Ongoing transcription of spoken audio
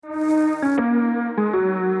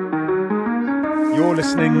You're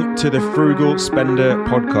listening to the Frugal Spender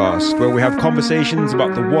podcast, where we have conversations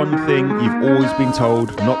about the one thing you've always been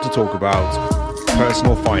told not to talk about: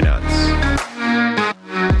 personal finance.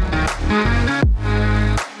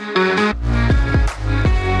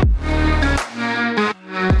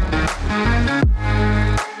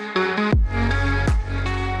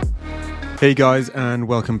 Hey guys, and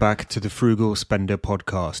welcome back to the Frugal Spender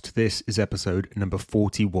podcast. This is episode number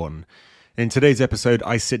 41. In today's episode,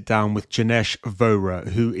 I sit down with Jinesh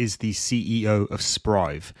Vohra, who is the CEO of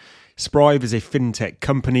Sprive. Sprive is a fintech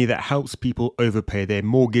company that helps people overpay their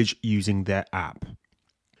mortgage using their app.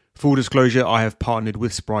 Full disclosure, I have partnered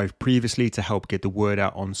with Sprive previously to help get the word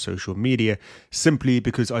out on social media, simply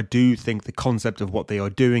because I do think the concept of what they are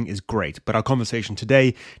doing is great. But our conversation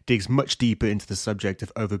today digs much deeper into the subject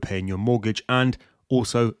of overpaying your mortgage and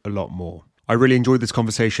also a lot more. I really enjoyed this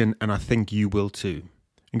conversation, and I think you will too.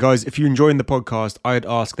 And guys, if you're enjoying the podcast, I'd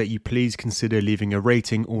ask that you please consider leaving a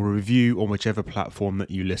rating or a review on whichever platform that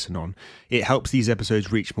you listen on. It helps these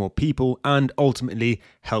episodes reach more people and ultimately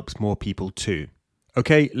helps more people too.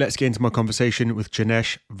 Okay, let's get into my conversation with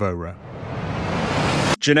Jinesh Vohra.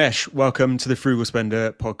 Jinesh, welcome to the Frugal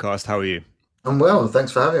Spender podcast. How are you? I'm well,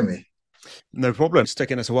 thanks for having me. No problem. It's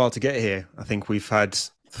taken us a while to get here. I think we've had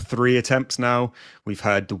 3 attempts now. We've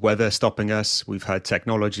had the weather stopping us, we've had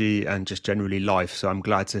technology, and just generally life. So I'm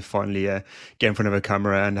glad to finally get in front of a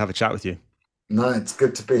camera and have a chat with you. No, it's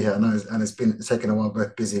good to be here. No, and it's taken a while,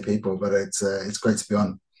 both busy people, but it's great to be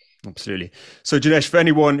on. Absolutely. So Jinesh, for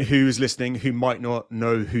anyone who's listening who might not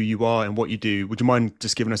know who you are and what you do, would you mind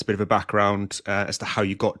just giving us a bit of a background as to how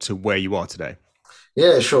you got to where you are today?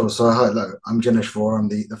 Yeah, sure. So I'm Jinesh Vohra. I'm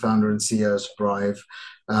the founder and CEO of Sprive.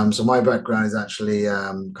 So my background is actually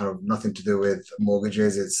kind of nothing to do with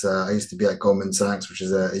mortgages. It's I used to be at Goldman Sachs, which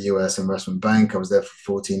is a US investment bank. I was there for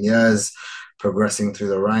 14 years, progressing through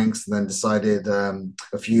the ranks, and then decided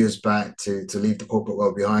a few years back to leave the corporate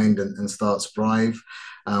world behind and start Sprive.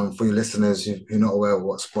 For your listeners who are not aware of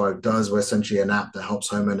what Sprive does, we're essentially an app that helps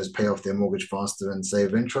homeowners pay off their mortgage faster and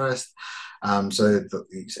save interest.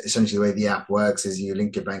 Essentially the way the app works is you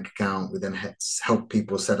link your bank account, we then help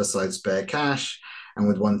people set aside spare cash, and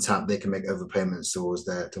with one tap they can make overpayments towards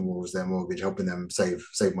their mortgage, helping them save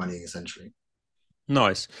money essentially.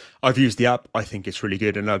 Nice. I've used the app. I think it's really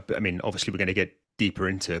good. And I mean, obviously we're going to get deeper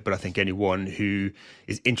into it, but I think anyone who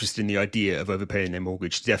is interested in the idea of overpaying their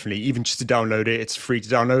mortgage, definitely, even just to download it, it's free to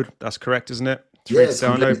download. That's correct, isn't it? It's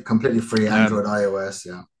completely free, Android, iOS,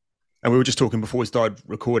 yeah. And we were just talking before we started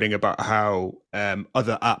recording about how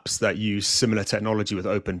other apps that use similar technology with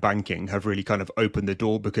open banking have really kind of opened the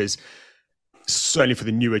door, because certainly for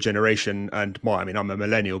the newer generation, and I'm a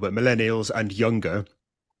millennial, but millennials and younger,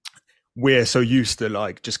 we're so used to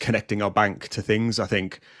like just connecting our bank to things. I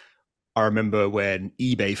think I remember when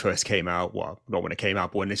eBay first came out, well, not when it came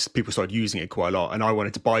out, but when people started using it quite a lot, and I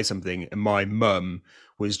wanted to buy something, and my mum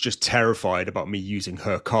was just terrified about me using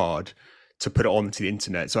her card to put it onto the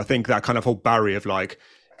internet. So I think that kind of whole barrier of like,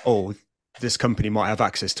 oh, this company might have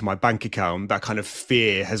access to my bank account, that kind of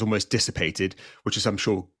fear has almost dissipated, which is, I'm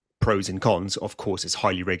sure, pros and cons. Of course, it's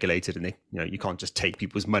highly regulated, and you can't just take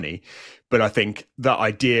people's money. But I think that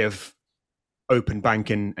idea of open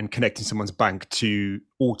banking and connecting someone's bank to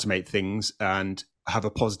automate things and have a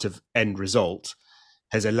positive end result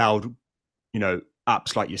has allowed,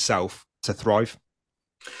 apps like yourself to thrive.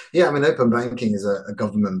 Yeah, I mean, open banking is a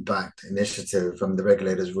government-backed initiative. The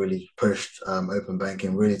regulators really pushed open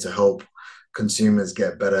banking really to help consumers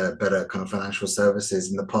get better kind of financial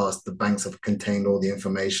services. In the past, the banks have contained all the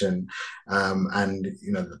information, and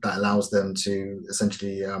that allows them to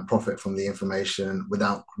essentially profit from the information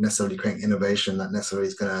without necessarily creating innovation that necessarily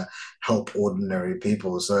is going to help ordinary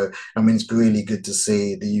people. So I mean, it's really good to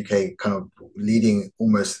see the UK kind of leading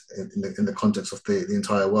almost in the context of the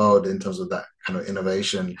entire world in terms of that kind of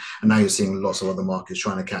innovation. And now you're seeing lots of other markets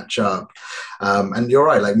trying to catch up. And you're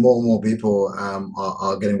right, like more and more people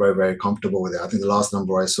are getting very, very comfortable with it. I think the last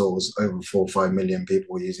number I saw was over 4 or 5 million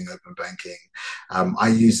people using open banking.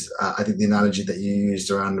 I think the analogy that you used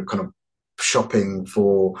around kind of shopping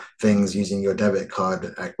for things using your debit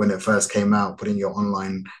card, like when it first came out, putting your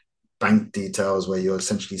online bank details where you're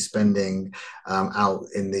essentially spending out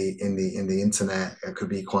in the internet, it could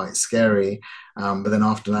be quite scary. But then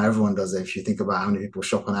after that, everyone does it. If you think about how many people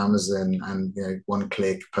shop on Amazon and one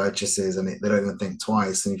click purchases and they don't even think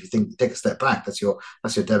twice. And if you think take a step back, that's your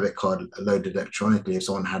debit card loaded electronically. If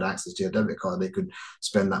someone had access to your debit card, they could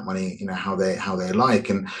spend that money, how they like.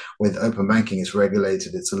 And with open banking, it's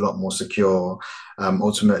regulated. It's a lot more secure.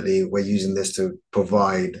 Ultimately, we're using this to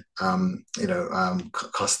provide,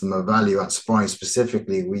 customer value at Spry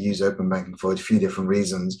specifically. We use open banking for a few different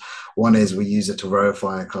reasons. One is we use it to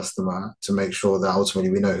verify a customer to make sure that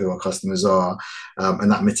ultimately we know who our customers are,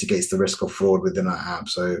 and that mitigates the risk of fraud within our app.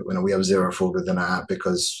 So we have zero fraud within our app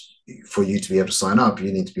because for you to be able to sign up,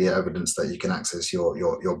 you need to be evidence that you can access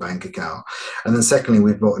your bank account. And then secondly,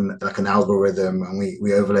 we've built like an algorithm and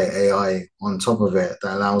we overlay AI on top of it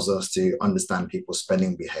that allows us to understand people's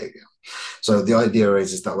spending behavior. So the idea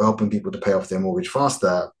is that we're helping people to pay off their mortgage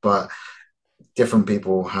faster, but different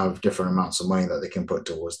people have different amounts of money that they can put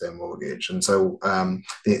towards their mortgage. And so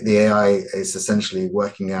the AI is essentially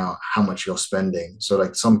working out how much you're spending. So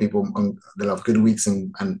like some people, they'll have good weeks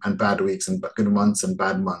and bad weeks and good months and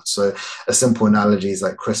bad months. So a simple analogy is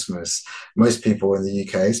like Christmas. Most people in the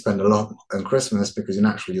UK spend a lot on Christmas because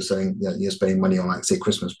you're spending money on, like, say,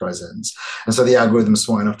 Christmas presents. And so the algorithm is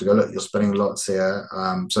smart enough to go, look, you're spending lots here.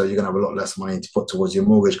 So you're going to have a lot less money to put towards your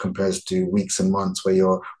mortgage compared to weeks and months where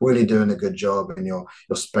you're really doing a good job and you're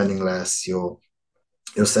spending less, you're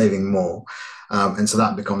saving more. And so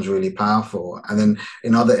that becomes really powerful. And then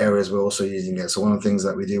in other areas, we're also using it. So one of the things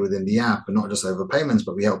that we do within the app, and not just overpayments,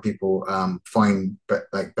 but we help people find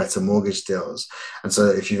better mortgage deals. And so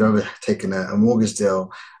if you've ever taken a mortgage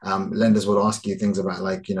deal, lenders will ask you things about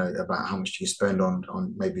about how much do you spend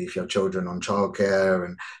on maybe if you have children on childcare,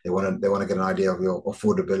 and they want to get an idea of your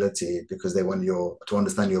affordability because they want to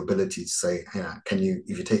understand your ability to say,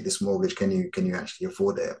 if you take this mortgage, can you actually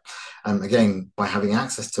afford it? And again, by having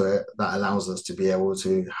access to it, that allows us to be able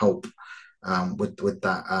to help with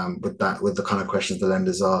the kind of questions the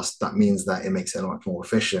lenders ask. That means that it makes it a lot more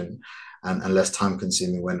efficient and less time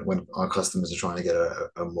consuming when our customers are trying to get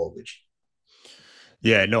a mortgage.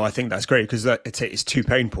 Yeah, no, I think that's great because it's two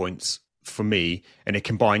pain points for me, and it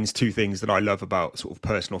combines two things that I love about sort of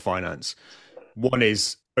personal finance. One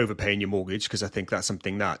is overpaying your mortgage, because I think that's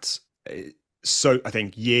something that I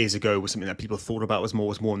think years ago was something that people thought about was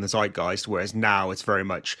more in the zeitgeist, whereas now it's very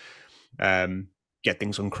much get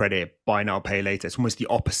things on credit, buy now, pay later. It's almost the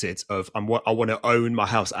opposite of I want to own my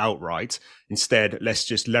house outright. Instead, let's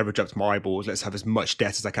just leverage up to my eyeballs. Let's have as much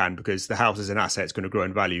debt as I can because the house is an asset. It's going to grow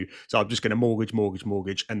in value. So I'm just going to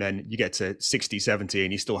mortgage. And then you get to 60, 70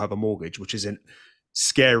 and you still have a mortgage, which is a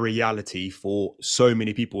scary reality for so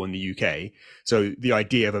many people in the UK. So the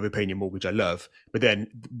idea of overpaying your mortgage, I love. But then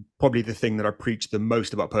probably the thing that I preach the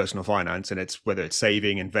most about personal finance, and it's whether it's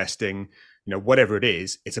saving, investing, whatever it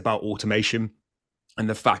is, it's about automation. And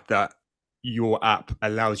the fact that your app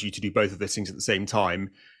allows you to do both of those things at the same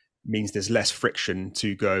time means there's less friction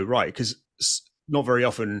to go, right, because not very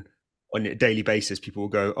often on a daily basis, people will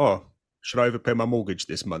go, oh, should I overpay my mortgage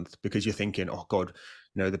this month? Because you're thinking, oh God,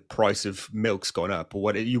 the price of milk's gone up, or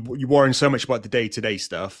what. You worrying so much about the day-to-day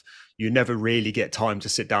stuff, you never really get time to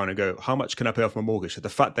sit down and go, how much can I pay off my mortgage? So the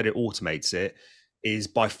fact that it automates it is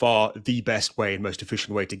by far the best way and most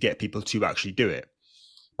efficient way to get people to actually do it.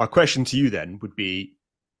 My question to you then would be,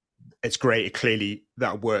 it's great, clearly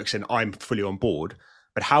that works and I'm fully on board,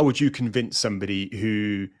 but how would you convince somebody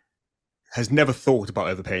who has never thought about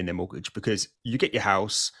overpaying their mortgage? Because you get your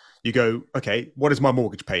house, you go, okay, what is my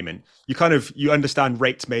mortgage payment? You understand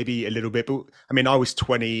rates maybe a little bit, but I mean, I was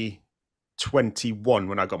 21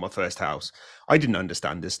 when I got my first house. I didn't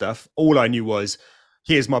understand this stuff. All I knew was,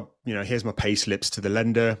 here's my pay slips to the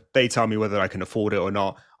lender. They tell me whether I can afford it or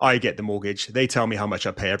not. I get the mortgage. They tell me how much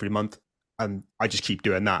I pay every month. And I just keep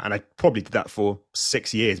doing that. And I probably did that for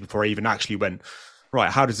 6 years before I even actually went, right,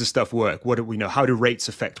 how does this stuff work? What do we know? How do rates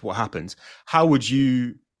affect what happens? How would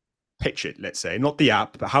you pitch it, let's say? Not the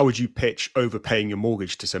app, but how would you pitch overpaying your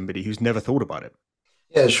mortgage to somebody who's never thought about it?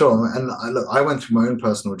 Yeah, sure. And I went through my own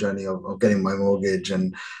personal journey of getting my mortgage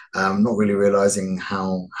and not really realizing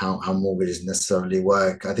how mortgages necessarily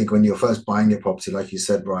work. I think when you're first buying your property, like you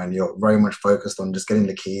said, Brian, you're very much focused on just getting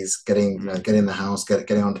the keys, getting the house,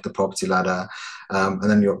 getting onto the property ladder, and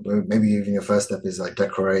then maybe even your first step is like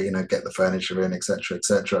decorate, get the furniture in, etc.,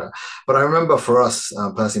 etc. But I remember for us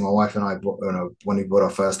personally, my wife and I, when we bought our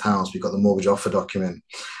first house, we got the mortgage offer document,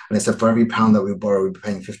 and it said for every pound that we borrow, we'd be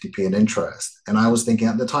paying 50p in interest. And I was thinking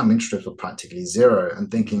at the time, interest rates were practically zero,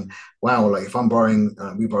 and thinking, wow, like if I'm borrowing,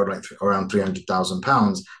 we borrowed like around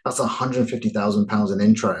 £300,000, that's £150,000 in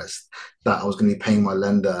interest that I was going to be paying my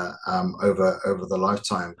lender over the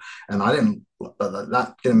lifetime, and I didn't.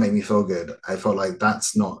 That didn't make me feel good. I felt like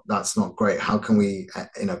that's not great. How can we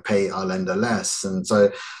pay our lender less? And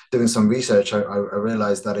so, doing some research, I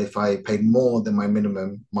realized that if I paid more than my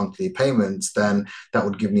minimum monthly payments, then that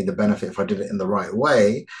would give me the benefit if I did it in the right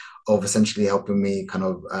way of essentially helping me kind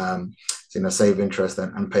of save interest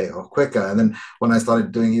and pay it off quicker. And then when I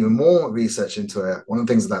started doing even more research into it, one of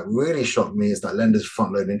the things that really shocked me is that lenders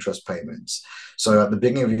front load interest payments. So at the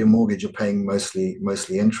beginning of your mortgage, you're paying mostly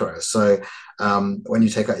interest. So when you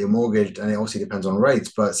take out your mortgage, and it also depends on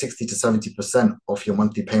rates, but 60 to 70% of your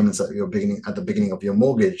monthly payments at the beginning of your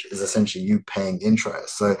mortgage is essentially you paying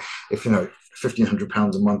interest. So if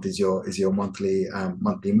 £1,500 a month is your monthly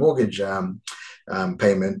mortgage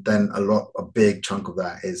payment, then a big chunk of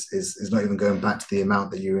that is not even going back to the amount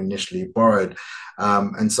that you initially borrowed.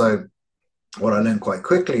 And so what I learned quite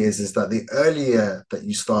quickly is that the earlier that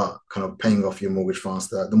you start kind of paying off your mortgage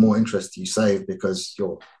faster, the more interest you save, because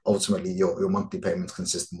ultimately your monthly payments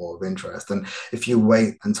consist more of interest. And if you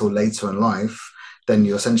wait until later in life, then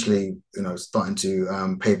you're essentially starting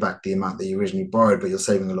to pay back the amount that you originally borrowed, but you're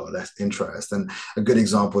saving a lot less interest. And a good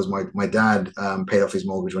example is my dad paid off his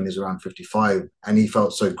mortgage when he was around 55, and he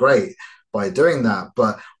felt so great by doing that.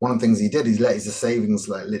 But one of the things he did is let his savings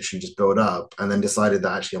like literally just build up, and then decided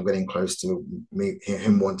that actually I'm getting close to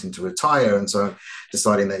him wanting to retire, and so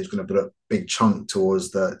deciding that he's going to put a big chunk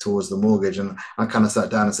towards the mortgage. And I kind of sat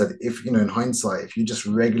down and said, if in hindsight, if you just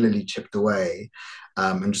regularly chipped away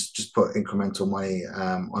and just put incremental money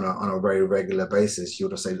on a very regular basis, you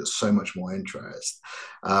would have saved so much more interest.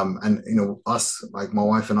 And us, like my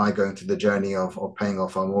wife and I, going through the journey of paying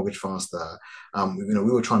off our mortgage faster, we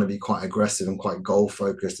were trying to be quite aggressive and quite goal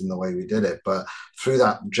focused in the way we did it. But through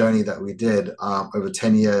that journey that we did, over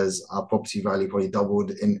 10 years, our property value probably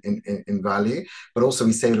doubled in value, but also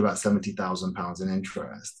we saved about £70,000 in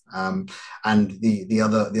interest. And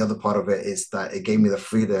the other part of it is that it gave me the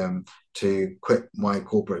freedom to quit my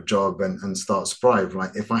corporate job and start Sprive.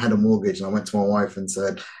 Like if I had a mortgage and I went to my wife and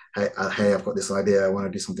said, hey, I've got this idea. I want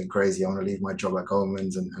to do something crazy. I want to leave my job at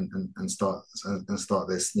Goldman's and start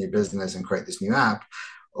this new business and create this new app.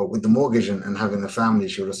 Or with the mortgage and having a family,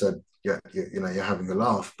 she would have said, yeah, you're having a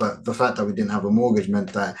laugh. But the fact that we didn't have a mortgage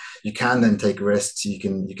meant that you can then take risks. You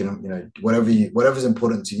can whatever's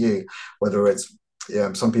important to you, whether it's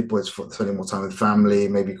some people it's spending more time with family,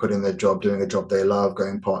 maybe quitting their job, doing a job they love,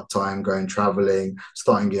 going part-time, going traveling,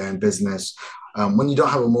 starting your own business. When you don't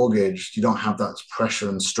have a mortgage, you don't have that pressure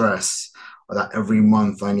and stress that every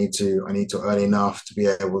month I need to earn enough to be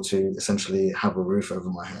able to essentially have a roof over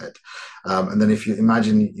my head. And then if you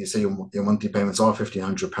imagine, you say your monthly payments are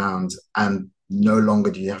 £1,500, and no longer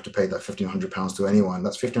do you have to pay that £1,500 to anyone.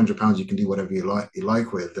 That's £1,500 you can do whatever you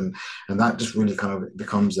like with, and that just really kind of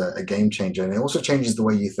becomes a game changer. And it also changes the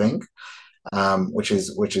way you think, which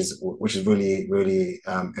is really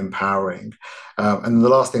empowering. And the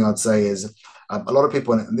last thing I'd say is a lot of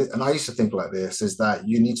people, and I used to think like this, is that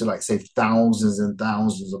you need to like save thousands and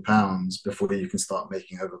thousands of pounds before you can start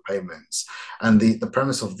making overpayments. And the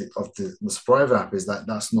premise of the Sprive app is that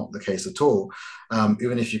that's not the case at all.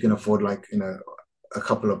 Even if you can afford a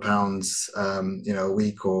couple of pounds, a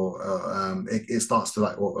week, or it starts to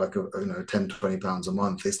like 10, £20 a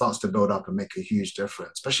month. It starts to build up and make a huge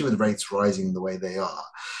difference, especially with rates rising the way they are.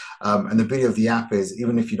 And the beauty of the app is,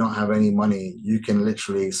 even if you don't have any money, you can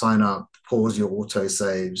literally sign up, pause your auto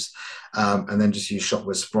saves, and then just use Shop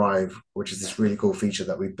with Sprive, which is this really cool feature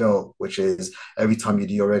that we built, which is every time you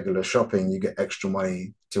do your regular shopping, you get extra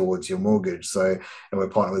money towards your mortgage. So, and we're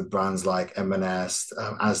partnered with brands like M&S,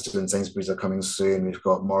 Asda and Sainsbury's are coming soon. We've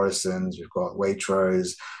got Morrison's, we've got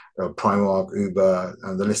Waitrose, Primark, Uber,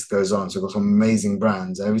 and the list goes on. So we've got some amazing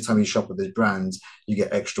brands. And every time you shop with these brands, you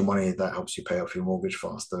get extra money that helps you pay off your mortgage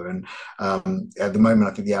faster. And at the moment,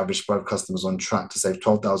 I think the average Sprive customer is on track to save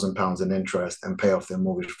 £12,000 in interest and pay off their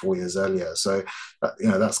mortgage 4 years earlier. So,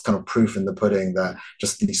 that's kind of proof in the pudding that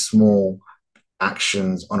just these small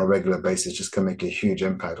actions on a regular basis just can make a huge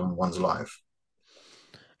impact on one's life.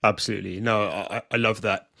 Absolutely. No, I love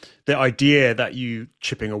that. The idea that you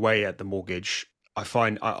chipping away at the mortgage, I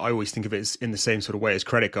always think of it as in the same sort of way as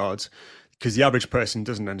credit cards, because the average person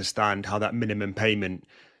doesn't understand how that minimum payment,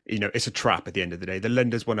 it's a trap at the end of the day. The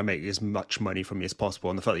lenders want to make as much money from you as possible.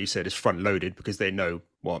 And the fact that you said it's front loaded because they know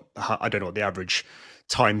I don't know what the average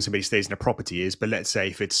time somebody stays in a property is, but let's say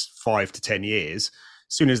if it's 5 to 10 years,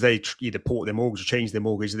 as soon as they either port their mortgage or change their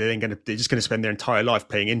mortgage, they're just going to spend their entire life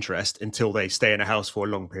paying interest until they stay in a house for a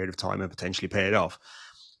long period of time and potentially pay it off.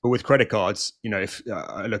 But with credit cards, if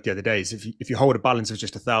I looked the other days, if you hold a balance of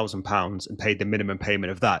just £1,000 and paid the minimum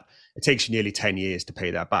payment of that, it takes you nearly 10 years to pay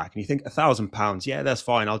that back. And you think £1,000, yeah, that's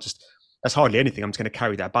fine. That's hardly anything. I'm just going to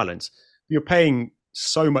carry that balance. But you're paying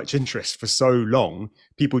so much interest for so long.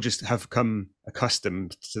 People just have come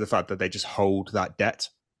accustomed to the fact that they just hold that debt.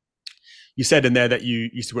 You said in there that you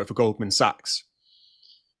used to work for Goldman Sachs.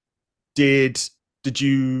 Did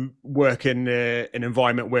you work in an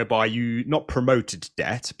environment whereby you not promoted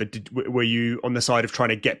debt, but were you on the side of trying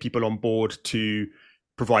to get people on board to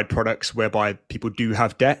provide products whereby people do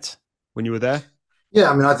have debt when you were there? Yeah,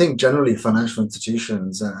 I mean, I think generally financial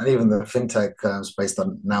institutions and even the fintech space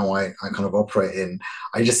that now I kind of operate in,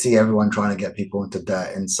 I just see everyone trying to get people into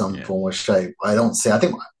debt in some Yeah. form or shape. I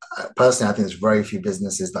think personally, I think there's very few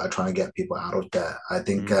businesses that are trying to get people out of debt. I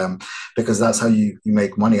think because that's how you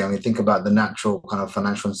make money. I mean, think about the natural kind of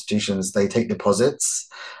financial institutions, they take deposits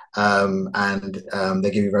and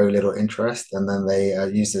they give you very little interest, and then they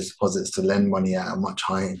use those deposits to lend money at a much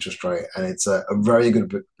higher interest rate, and it's a very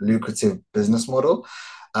good lucrative business model.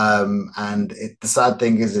 The sad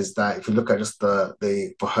thing is that if you look at just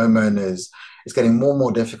the for homeowners, it's getting more and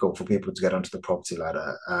more difficult for people to get onto the property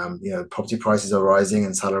ladder. Property prices are rising,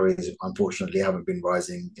 and salaries unfortunately haven't been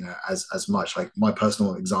rising, as much. Like my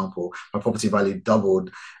personal example, my property value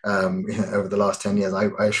doubled, over the last 10 years.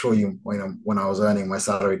 I assure you, when I was earning, my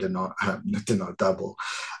salary did not double,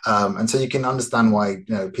 and so you can understand why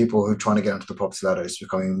people who are trying to get onto the property ladder is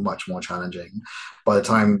becoming much more challenging. By the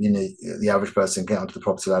time the average person get onto the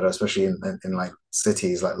property ladder, especially in like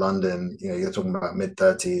cities like London, you're talking about mid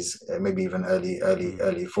 30s, maybe even early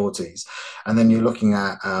 40s, and then you're looking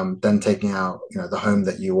at then taking out the home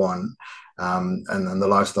that you want, and the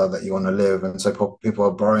lifestyle that you want to live, and so people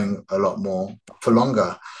are borrowing a lot more for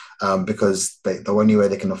longer. Because the only way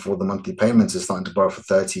they can afford the monthly payments is starting to borrow for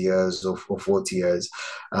 30 years or 40 years.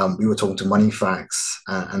 We were talking to MoneyFacts,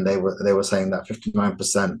 and they were saying that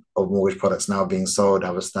 59% of mortgage products now being sold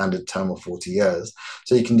have a standard term of 40 years.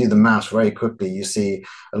 So you can do the maths very quickly. You see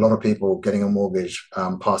a lot of people getting a mortgage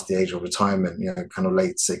past the age of retirement, kind of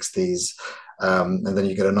late 60s. And then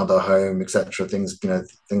you get another home, etc. Things get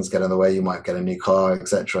in the way. You might get a new car,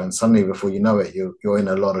 etc. And suddenly, before you know it, you're in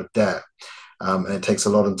a lot of debt. And it takes a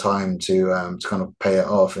lot of time to kind of pay it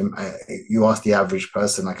off. And you ask the average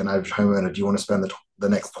person, like an average homeowner, do you want to spend the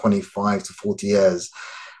next 25 to 40 years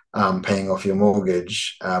paying off your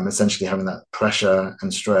mortgage, essentially having that pressure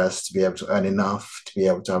and stress to be able to earn enough to be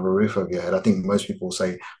able to have a roof over your head? I think most people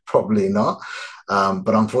say probably not.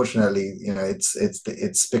 But unfortunately,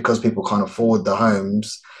 it's because people can't afford the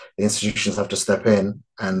homes. The institutions have to step in,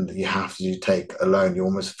 and you have to take a loan. You're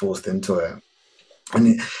almost forced into it.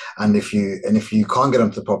 And if you can't get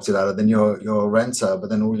onto the property ladder, then you're a renter. But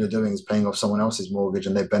then all you're doing is paying off someone else's mortgage,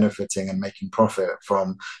 and they're benefiting and making profit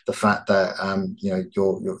from the fact that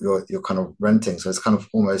you're kind of renting. So it's kind of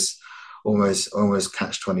almost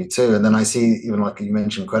catch 22. And then I see, even like you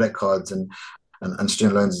mentioned, credit cards and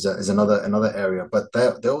student loans is another area, but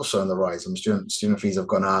they're also on the rise. Student fees have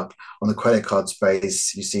gone up. On the credit card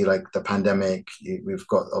space, you see like the pandemic. We've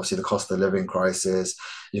got obviously the cost of living crisis.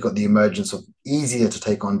 You've got the emergence of easier to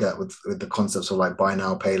take on debt with the concepts of like buy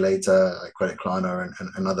now, pay later, like Credit Klarna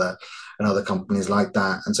and other companies like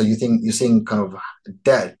that. And so you're seeing kind of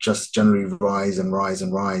debt just generally rise and rise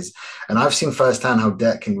and rise. And I've seen firsthand how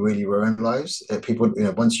debt can really ruin lives. People,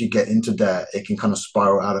 once you get into debt, it can kind of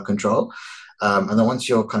spiral out of control. And then once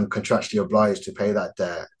you're kind of contractually obliged to pay that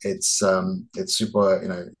debt, it's super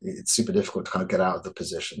difficult to kind of get out of the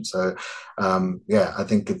position. So I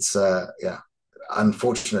think it's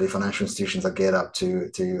unfortunately financial institutions are geared up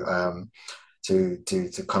to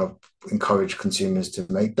kind of encourage consumers to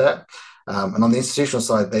make debt. And on the institutional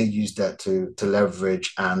side, they use debt to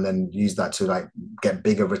leverage and then use that to like get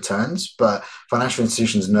bigger returns. But financial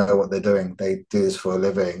institutions know what they're doing. They do this for a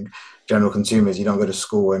living. General consumers, you don't go to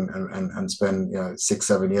school and spend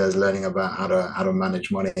 6-7 years learning about how to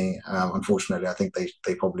manage money. Unfortunately, I think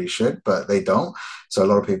they probably should, but they don't. So a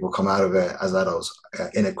lot of people come out of it as adults,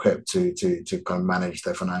 inequipped to kind of manage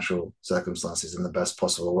their financial circumstances in the best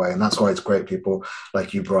possible way. And that's why it's great people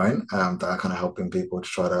like you, Brian, that are kind of helping people to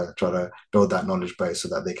try to build that knowledge base so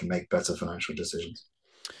that they can make better financial decisions.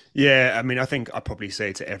 Yeah, I mean, I think I probably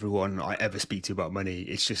say to everyone I ever speak to about money,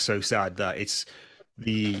 it's just so sad that it's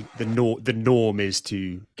the norm is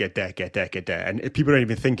to get debt, and people don't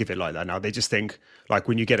even think of it like that now. They just think like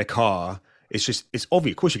when you get a car, it's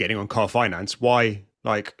obvious. Of course, you're getting on car finance. Why?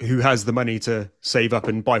 Like, who has the money to save up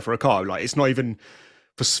and buy for a car? Like, it's not even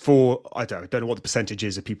for I don't know what the percentage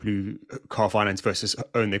is of people who car finance versus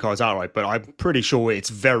own their cars outright, but I'm pretty sure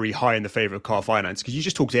it's very high in the favor of car finance because you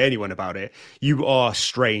just talk to anyone about it. You are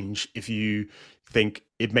strange if you think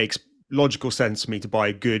it makes logical sense for me to buy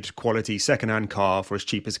a good quality secondhand car for as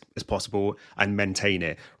cheap as possible and maintain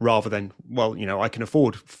it rather than, well, I can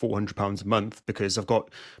afford £400 a month because I've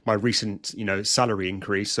got my recent, salary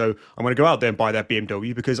increase. So I'm going to go out there and buy that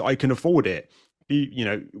BMW because I can afford it.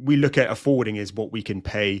 We look at affording as what we can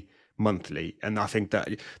pay monthly, and I think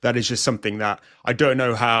that is just something that I don't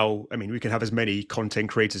know how. I mean, we can have as many content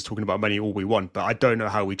creators talking about money all we want, but I don't know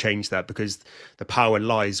how we change that because the power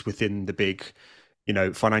lies within the big,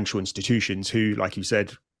 financial institutions who, like you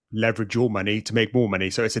said, leverage your money to make more money.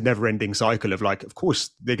 So it's a never-ending cycle of, like, of course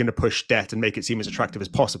they're going to push debt and make it seem as attractive as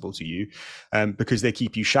possible to you, because they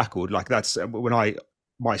keep you shackled. Like, that's when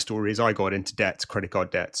my story is I got into debt, credit card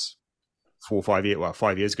debts 5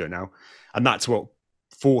 years ago now, and that's what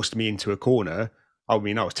forced me into a corner. I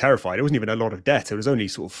mean, I was terrified. It wasn't even a lot of debt. It was only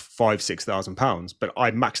sort of £5,000-6,000, but I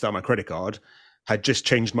maxed out my credit card, had just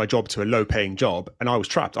changed my job to a low-paying job, and I was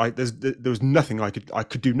trapped. There was nothing I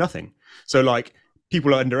could do nothing. So, like,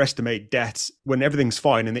 people underestimate debt when everything's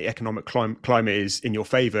fine and the economic climate is in your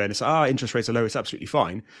favor, and it's interest rates are low, it's absolutely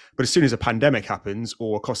fine. But as soon as a pandemic happens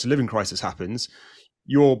or a cost of living crisis happens,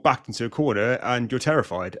 you're backed into a corner and you're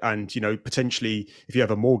terrified. And, potentially if you have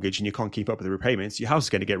a mortgage and you can't keep up with the repayments, your house is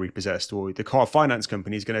going to get repossessed or the car finance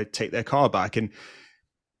company is going to take their car back. And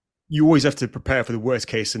you always have to prepare for the worst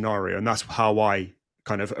case scenario. And that's how I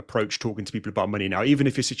kind of approach talking to people about money now. Even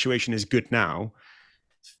if your situation is good now,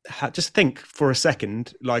 just think for a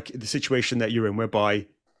second, like the situation that you're in, whereby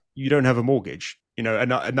you don't have a mortgage,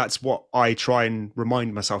 and that's what I try and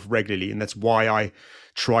remind myself regularly. And that's why I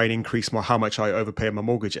try and increase how much I overpay on my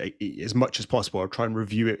mortgage as much as possible. I try and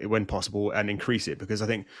review it when possible and increase it, because I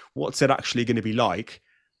think, what's it actually going to be like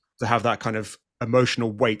to have that kind of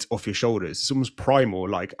emotional weight off your shoulders? It's almost primal.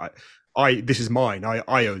 Like, this is mine.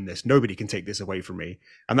 I own this. Nobody can take this away from me.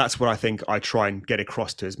 And that's what I think I try and get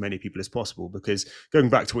across to as many people as possible. Because going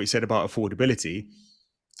back to what you said about affordability,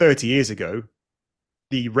 30 years ago,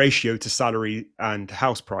 the ratio to salary and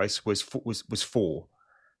house price was 4.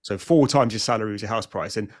 So 4 times your salary was your house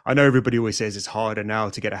price. And I know everybody always says it's harder now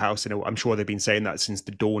to get a house, and I'm sure they've been saying that since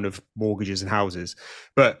the dawn of mortgages and houses,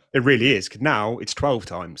 but it really is. Now it's 12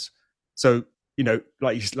 times. So,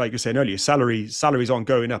 like you're saying earlier, salaries aren't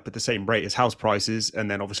going up at the same rate as house prices,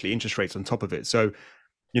 and then obviously interest rates on top of it. So,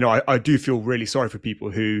 I do feel really sorry for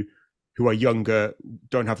people who are younger,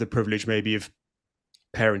 don't have the privilege maybe of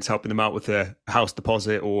parents helping them out with a house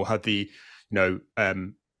deposit, or had the,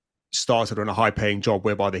 started on a high paying job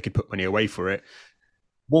whereby they could put money away for it.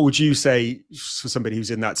 What would you say for somebody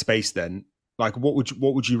who's in that space then? Like, what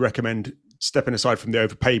would you recommend, stepping aside from the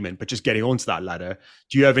overpayment, but just getting onto that ladder?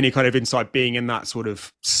 Do you have any kind of insight, being in that sort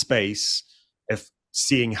of space, of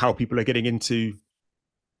seeing how people are getting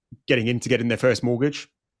getting their first mortgage?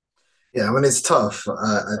 Yeah, I mean it's tough.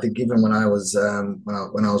 I think even when I was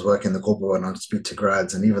when I was working in the corporate world, I'd speak to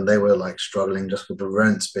grads, and even they were like struggling just with the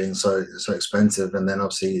rents being so expensive. And then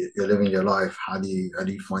obviously you're living your life. How do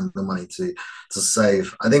you find the money to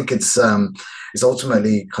save? I think it's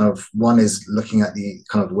ultimately kind of, one is looking at the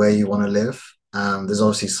kind of where you want to live. There's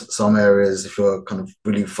obviously some areas, if you're kind of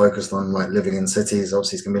really focused on like living in cities,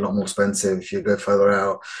 obviously it's gonna be a lot more expensive if you go further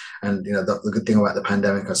out. And the good thing about the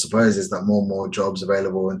pandemic, I suppose, is that more and more jobs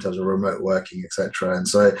available in terms of remote working, etc. And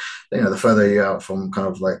so, the further you're out from kind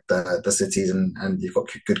of like the cities, and you've got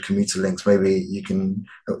good commuter links, maybe you can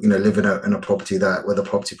live in a property where the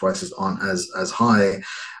property prices aren't as high.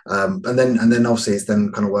 And then obviously it's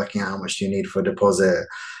then kind of working out how much do you need for a deposit.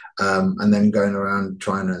 And then going around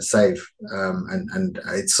trying to save. And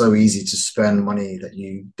it's so easy to spend money that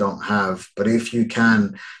you don't have. But if you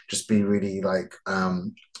can just be really like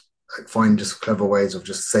find just clever ways of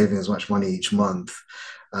just saving as much money each month,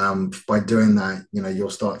 by doing that, you'll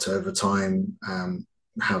start to over time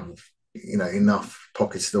have enough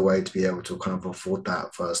pockets away to be able to kind of afford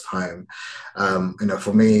that first home.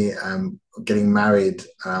 For me, getting married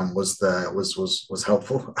was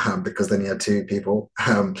helpful, because then you had two people,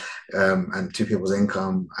 and two people's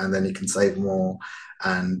income, and then you can save more,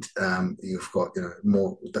 and you've got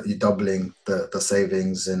more, that you're doubling the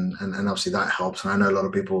savings, and obviously that helps. And I know a lot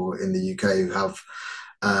of people in the UK who have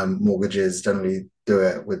mortgages generally do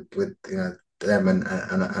it with them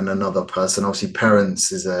and another person. Obviously,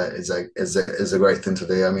 parents is a great thing to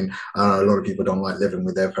do. I mean, I know a lot of people don't like living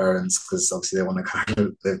with their parents because obviously they want to kind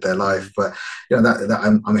of live their life. But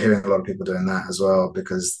that I'm hearing a lot of people doing that as well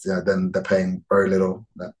because then they're paying very little.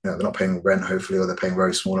 They're not paying rent, hopefully, or they're paying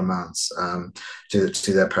very small amounts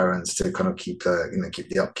to their parents to kind of keep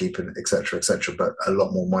the upkeep and etc. etc. But a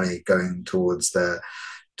lot more money going towards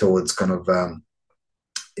kind of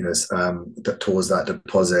towards that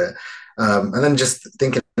deposit. And then just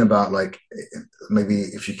thinking about like maybe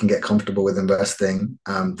if you can get comfortable with investing,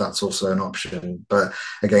 that's also an option. But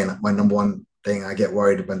again, my number one thing I get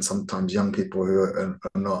worried when sometimes young people who are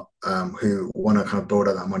not who want to kind of build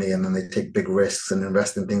up that money and then they take big risks and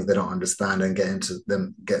invest in things they don't understand and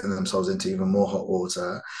getting themselves into even more hot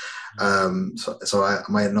water.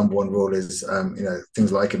 My number one rule is,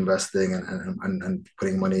 things like investing and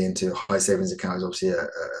putting money into high savings account is obviously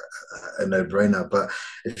a no-brainer. But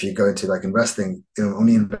if you go into like investing,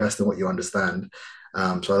 only invest in what you understand.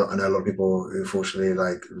 So I know a lot of people who fortunately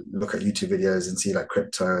like look at YouTube videos and see like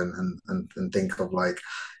crypto and think of like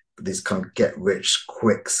these kind of get rich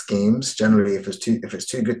quick schemes. Generally, if it's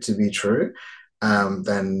too good to be true,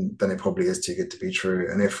 then it probably is too good to be true.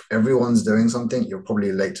 And if everyone's doing something, you're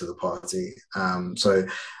probably late to the party.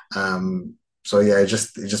 So yeah, it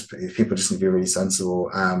just people just need to be really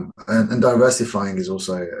sensible. And diversifying is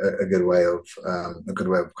also a good way of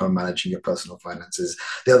kind of managing your personal finances.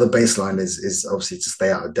 The other baseline is obviously to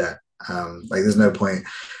stay out of debt. Like there's no point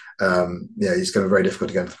it's going to be very difficult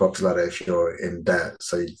to get into the property ladder if you're in debt.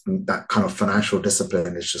 So that kind of financial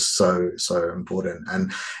discipline is just so important.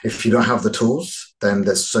 And if you don't have the tools, then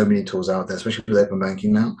there's so many tools out there, especially with open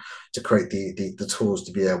banking now, to create the tools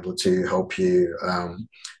to be able to help you,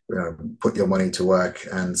 put your money to work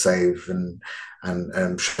and save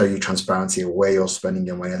and show you transparency of where you're spending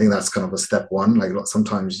your money. I think that's kind of a step one. Like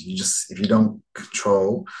sometimes if you don't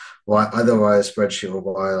control, either via a spreadsheet or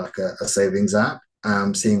via like a savings app,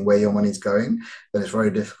 seeing where your money's going, then it's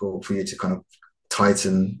very difficult for you to kind of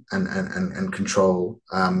tighten and control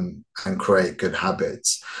and create good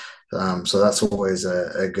habits. So that's always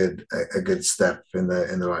a good step in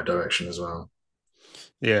the right direction as well.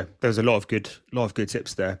 Yeah, there's a lot of good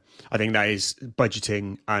tips there. I think that is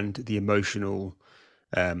budgeting and the emotional,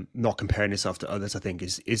 not comparing yourself to others, I think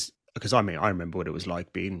is because I mean, I remember what it was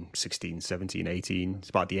like being 16, 17, 18. It's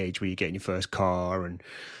about the age where you're getting your first car and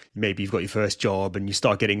maybe you've got your first job and you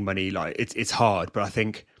start getting money. Like it's hard, but I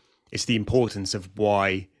think it's the importance of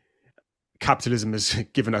why capitalism has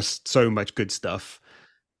given us so much good stuff,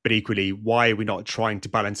 but equally, why are we not trying to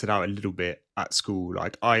balance it out a little bit at school?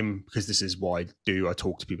 Like because this is what I do. I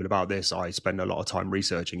talk to people about this. I spend a lot of time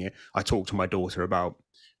researching it. I talk to my daughter about,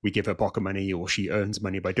 we give her pocket money or she earns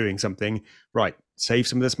money by doing something. Right, save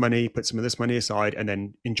some of this money, put some of this money aside, and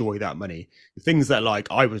then enjoy that money. Things that like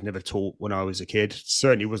I was never taught when I was a kid,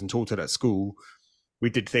 certainly wasn't taught it at school. We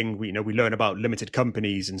did we learn about limited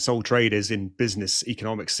companies and sole traders in business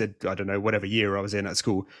economics. I don't know, whatever year I was in at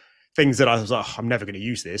school. Things that I was like, I'm never going to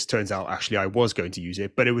use this. Turns out, actually, I was going to use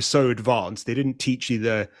it, but it was so advanced. They didn't teach you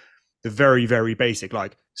the very, very basic,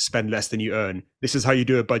 like spend less than you earn. This is how you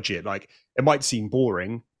do a budget. Like it might seem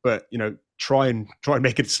boring, but try and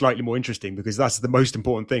make it slightly more interesting, because that's the most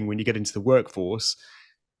important thing when you get into the workforce.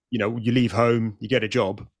 You leave home, you get a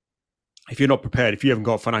job. If you're not prepared, if you haven't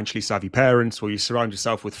got financially savvy parents, or you surround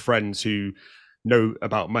yourself with friends who know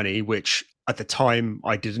about money, which at the time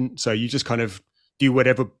I didn't, so you just kind of do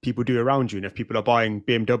whatever people do around you. And if people are buying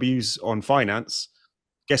BMWs on finance,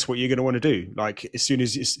 guess what you're going to want to do? Like as soon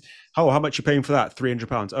as how much you're paying for that?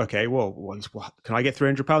 £300. Okay, well, can I get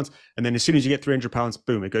 £300? And then as soon as you get £300,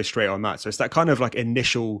 boom, it goes straight on that. So it's that kind of like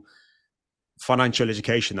initial financial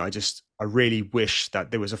education that I really wish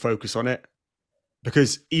that there was a focus on it,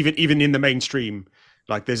 because even in the mainstream,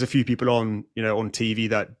 like there's a few people on TV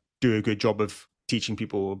that do a good job of teaching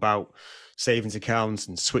people about savings accounts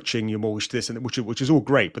and switching your mortgage to this, and which is all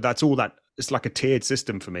great, but that's all that it's like a tiered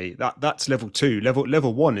system for me. That's level 2.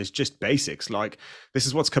 Level 1 is just basics. Like this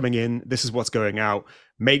is what's coming in, this is what's going out.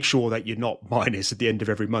 Make sure that you're not minus at the end of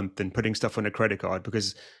every month and putting stuff on a credit card,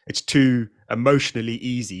 because it's too emotionally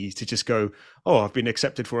easy to just go, oh, I've been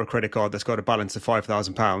accepted for a credit card that's got a balance of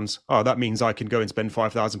 £5,000. Oh, that means I can go and spend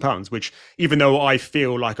 £5,000, which even though I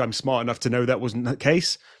feel like I'm smart enough to know that wasn't the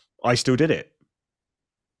case, I still did it.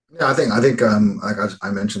 Yeah, I think like I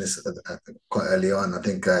mentioned this quite early on. I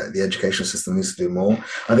think the education system needs to do more.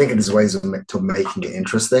 I think there's ways of making it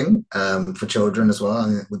interesting for children as well. I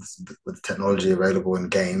mean, with technology available in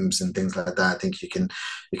games and things like that, I think you can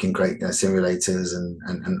create simulators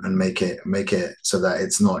and make it so that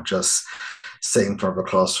it's not just sitting in front of a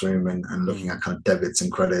classroom and looking Mm, at kind of debits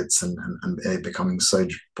and credits and it becoming so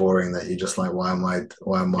boring that you're just like,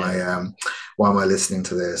 yeah. why am I listening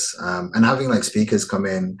to this? And having like speakers come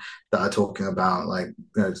in that are talking about like,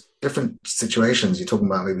 different situations. You're talking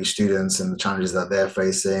about maybe students and the challenges that they're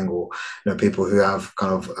facing, or people who have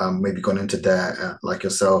kind of maybe gone into debt, like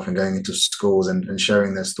yourself, and going into schools and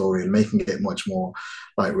sharing their story and making it much more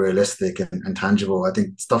like realistic and tangible. I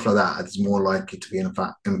think stuff like that is more likely to be in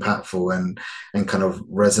fact impactful and kind of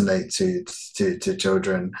resonate to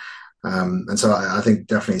children. And so I think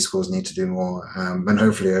definitely schools need to do more, and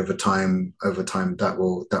hopefully over time that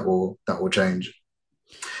will change.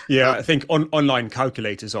 Yeah, I think online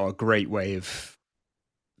calculators are a great way of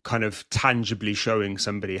kind of tangibly showing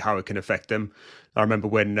somebody how it can affect them. I remember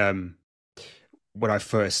when I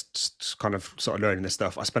first kind of started learning this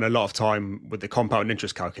stuff, I spent a lot of time with the compound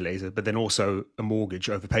interest calculator, but then also a mortgage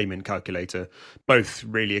overpayment calculator, both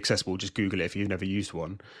really accessible. Just Google it if you've never used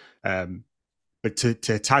one. But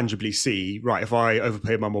to tangibly see, right, if I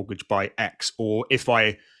overpay my mortgage by X, or if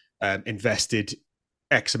I invested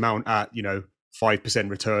X amount at 5%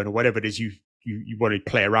 return, or whatever it is you want to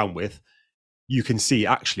play around with, you can see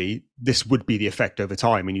actually this would be the effect over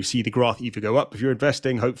time, and you see the graph either go up if you're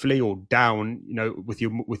investing, hopefully, or down, with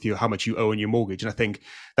your how much you owe on your mortgage. And I think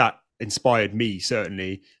that inspired me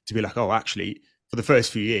certainly to be like, oh, actually, for the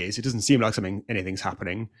first few years, it doesn't seem like anything's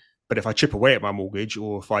happening. But if I chip away at my mortgage,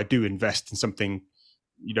 or if I do invest in something,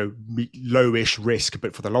 lowish risk,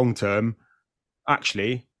 but for the long term,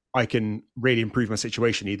 actually, I can really improve my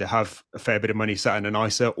situation. Either have a fair bit of money sat in an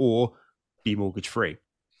ISA, or be mortgage free.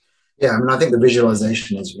 Yeah, I mean, I think the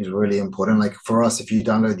visualization is really important. Like for us, if you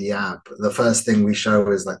download the app, the first thing we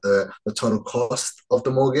show is like the total cost of the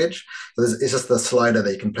mortgage. So it's just the slider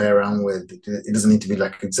that you can play around with. It doesn't need to be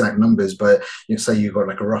like exact numbers, but you say you've got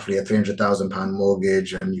like a roughly a £300,000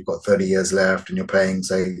 mortgage and you've got 30 years left and you're paying,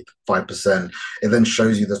 say, 5%. It then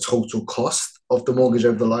shows you the total cost of the mortgage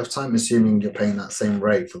over the lifetime, assuming you're paying that same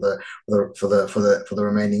rate for the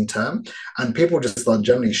remaining term. And people just are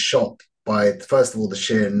generally shocked by, first of all, the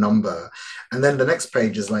sheer number, and then the next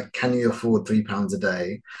page is like, can you afford £3 a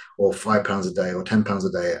day, or £5 a day, or £10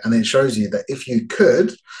 a day? And it shows you that if you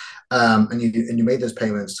could, and you made those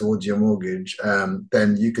payments towards your mortgage,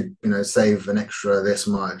 then you could save an extra this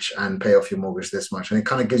much and pay off your mortgage this much, and it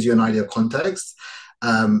kind of gives you an idea of context.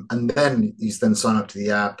 And then you then sign up to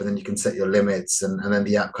the app, and then you can set your limits, and then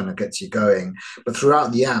the app kind of gets you going. But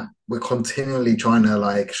throughout the app, we're continually trying to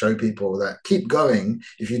like show people that keep going.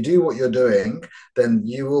 If you do what you're doing, then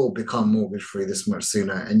you will become mortgage free this much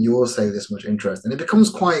sooner, and you will save this much interest. And it becomes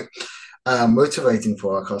quite motivating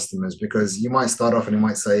for our customers, because you might start off and you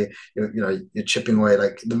might say you're chipping away,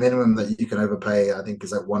 like the minimum that you can overpay I think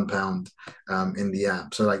is like £1 in the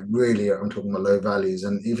app. So like really I'm talking about low values,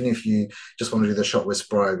 and even if you just want to do the shop with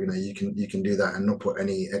Scribe, you can do that and not put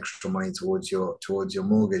any extra money towards your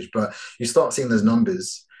mortgage. But you start seeing those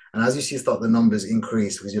numbers, and as you see start the numbers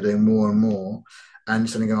increase because you're doing more and more, and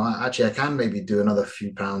suddenly go, actually, I can maybe do another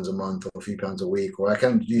few pounds a month or a few pounds a week, or I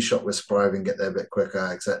can use shop with Scribe and get there a bit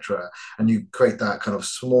quicker, etc. And you create that kind of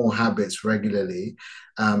small habits regularly.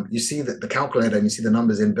 You see that the calculator, and you see the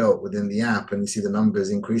numbers inbuilt within the app, and you see the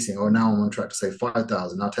numbers increasing. Oh, now I'm on track to save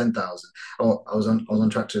 5,000, now 10,000. Oh, I was on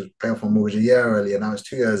track to pay off my mortgage a year earlier. Now it's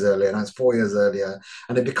 2 years earlier. Now it's 4 years earlier,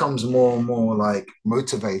 and it becomes more and more like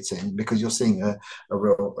motivating, because you're seeing a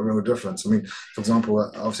real difference. I mean, for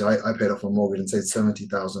example, obviously I paid off my mortgage and saved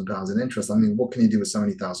 £70,000 in interest. I mean, what can you do with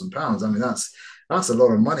 £70,000? I mean, that's a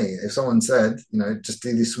lot of money. If someone said, just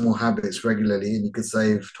do these small habits regularly and you could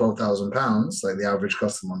save £12,000, like the average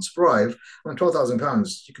customer on Sprive, I mean,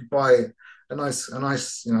 £12,000, you could buy a nice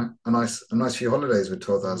few holidays with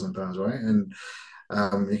 £12,000, right? And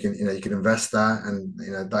you can invest that, and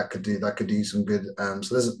that could do some good.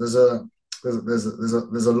 So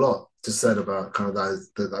there's a lot to said about kind of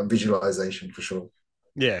that visualization for sure.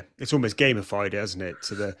 Yeah, it's almost gamified, hasn't it?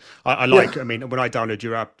 So I Yeah, like. I mean, when I download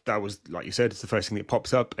your app, that was like you said, it's the first thing that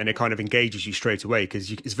pops up, and it kind of engages you straight away,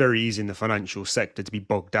 because it's very easy in the financial sector to be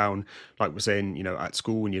bogged down. Like we're saying, at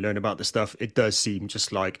school when you learn about this stuff, it does seem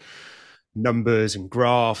just like numbers and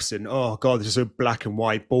graphs, and oh god, this is so black and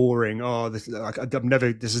white, boring. Oh, this, like I've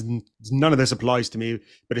never. This is none of this applies to me.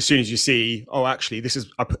 But as soon as you see, oh, actually, this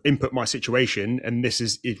is I input my situation, and this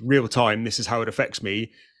is in real time. This is how it affects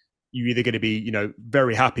me. You're either going to be,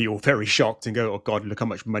 very happy or very shocked and go, oh God, look how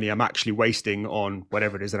much money I'm actually wasting on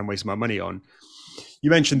whatever it is that I'm wasting my money on. You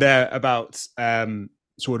mentioned there about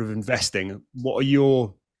sort of investing. What are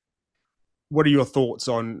your thoughts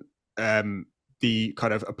on the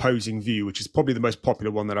kind of opposing view, which is probably the most popular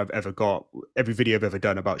one that I've ever got, every video I've ever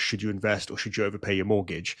done about should you invest or should you overpay your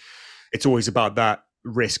mortgage? it's always about that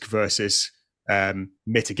risk versus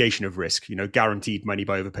mitigation of risk. Guaranteed money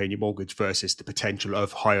by overpaying your mortgage versus the potential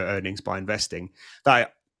of higher earnings by investing.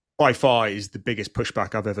 That by far is the biggest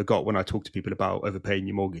pushback I've ever got when I talk to people about overpaying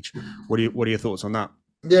your mortgage. What are your thoughts on that?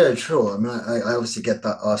 Yeah, sure. I mean, I obviously get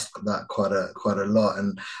that asked that quite a lot,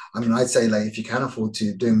 and I mean, I'd say like if you can afford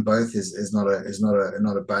to, doing both is not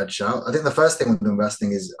a bad shout. I think the first thing with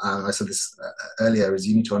investing is, I said this earlier, is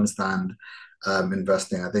you need to understand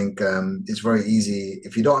investing. I think it's very easy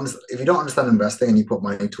if you don't understand investing and you put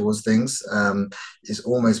money towards things. It's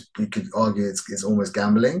almost, you could argue it's almost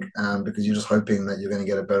gambling, because you're just hoping that you're going to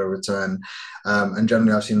get a better return. And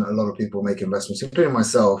generally, I've seen a lot of people make investments, including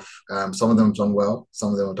myself. Some of them have done well,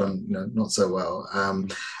 some of them have done, not so well.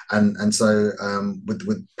 And so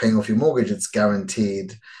with paying off your mortgage, it's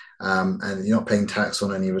guaranteed. And you're not paying tax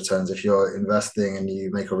on any returns. If you're investing and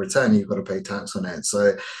you make a return, you've got to pay tax on it.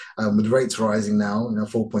 So with rates rising now,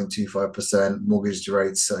 4.25%, mortgage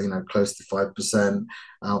rates, close to 5%,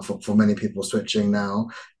 for many people switching now,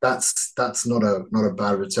 that's not a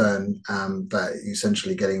bad return, that you're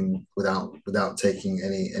essentially getting without taking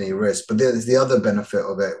any risk. But there's the other benefit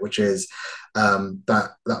of it, which is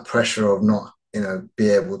that pressure of not be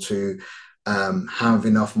able to have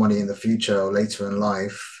enough money in the future or later in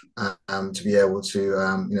life, to be able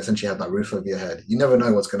to essentially have that roof over your head. You never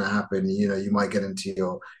know what's going to happen. You might get into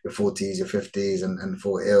your 40s, your 50s, and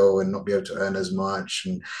fall ill and not be able to earn as much.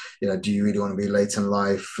 And do you really want to be late in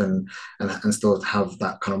life and still have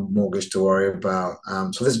that kind of mortgage to worry about?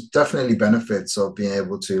 So there's definitely benefits of being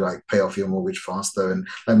able to like pay off your mortgage faster. And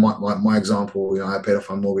like my example, I paid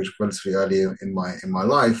off my mortgage relatively early in my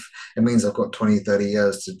life. It means I've got 20, 30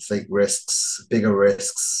 years to take risks, bigger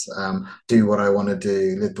risks, do what I want to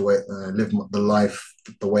do, live the life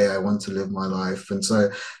the way I want to live my life. And so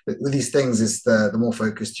with these things, it's the more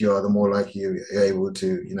focused you are, the more likely you're able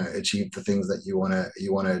to achieve the things that you want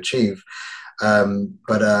to achieve.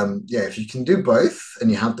 Yeah, if you can do both and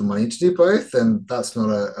you have the money to do both, then that's not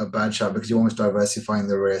a bad shout, because you're almost diversifying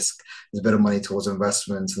the risk. There's a bit of money towards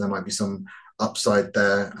investments, and there might be some upside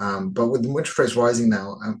there. But with the interest rates rising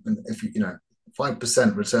now, if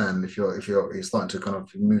 5% return, if you're starting to kind of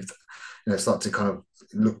move, start to kind of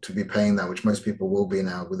look to be paying that, which most people will be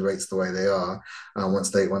now with rates the way they are,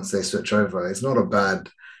 once they switch over, it's not a bad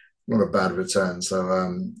return.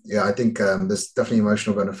 So yeah, I think there's definitely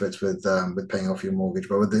emotional benefits with paying off your mortgage,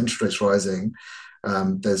 but with the interest rates rising,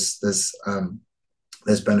 there's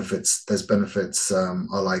benefits. There's benefits,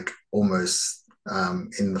 are like almost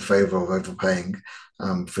in the favor of overpaying,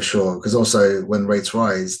 for sure. Because also when rates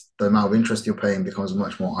rise, the amount of interest you're paying becomes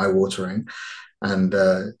much more eye-watering. And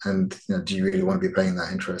do you really want to be paying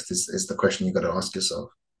that interest? Is the question you got to ask yourself.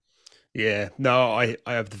 Yeah, no, I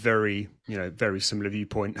have the very similar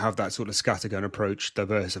viewpoint. Have that sort of scattergun approach,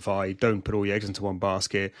 diversify, don't put all your eggs into one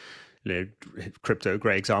basket. Crypto,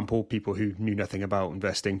 great example. People who knew nothing about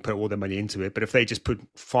investing put all their money into it. But if they just put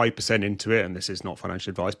 5% into it, and this is not financial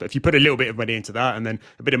advice, but if you put a little bit of money into that, and then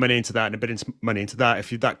a bit of money into that, and a bit of money into that, if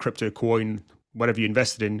that crypto coin, whatever you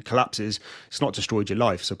invested in, collapses, it's not destroyed your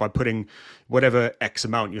life. So by putting whatever X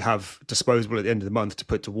amount you have disposable at the end of the month to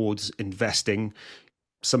put towards investing,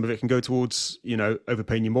 some of it can go towards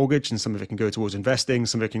overpaying your mortgage, and some of it can go towards investing.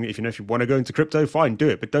 Some of it can, if you want to go into crypto, fine, do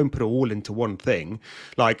it, but don't put it all into one thing.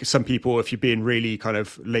 Like some people, if you're being really kind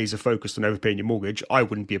of laser focused on overpaying your mortgage, I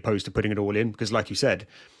wouldn't be opposed to putting it all in, because like you said,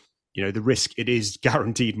 the risk, it is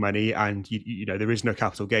guaranteed money, and there is no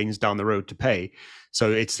capital gains down the road to pay.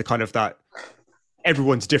 So it's the kind of that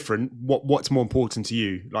everyone's different. What's more important to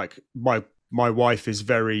you? Like my wife is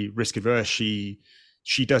very risk averse.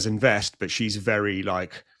 She does invest, but she's very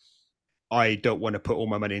like, I don't want to put all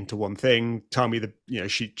my money into one thing. Tell me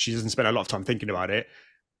she doesn't spend a lot of time thinking about it,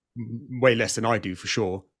 way less than I do for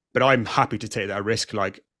sure. But I'm happy to take that risk,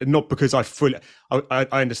 like not because I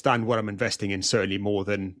understand what I'm investing in, certainly more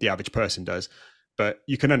than the average person does. But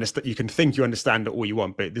you can understand, you can think you understand it all you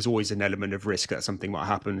want, but there's always an element of risk that something might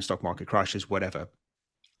happen, stock market crashes, whatever.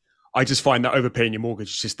 I just find that overpaying your mortgage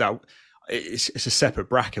is just that it's a separate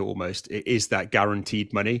bracket almost. It is that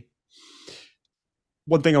guaranteed money.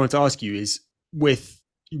 One thing I want to ask you is with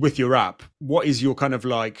your app, what is your kind of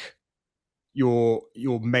like your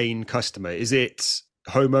main customer? Is it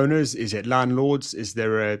homeowners? Is it landlords? Is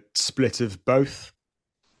there a split of both?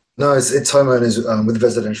 No, it's homeowners, with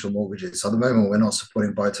residential mortgages. So at the moment, we're not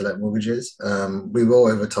supporting buy-to-let mortgages. We will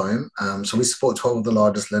over time. So we support 12 of the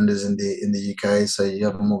largest lenders in the UK. So you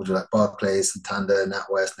have a mortgage like Barclays, Santander,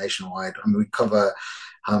 NatWest, Nationwide. I mean, we cover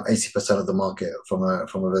 80% of the market from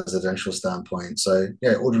a residential standpoint. So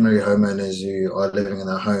yeah, ordinary homeowners who are living in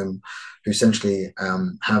their home, who essentially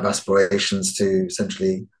have aspirations to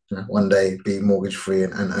essentially one day be mortgage free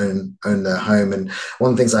and own their home. And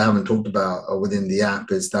one of the things I haven't talked about within the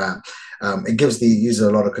app is that it gives the user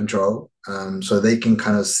a lot of control, so they can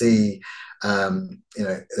kind of see.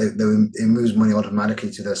 It moves money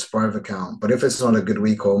automatically to their Sprive account. But if it's not a good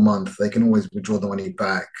week or month, they can always withdraw the money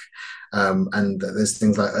back. And there's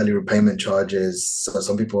things like early repayment charges. So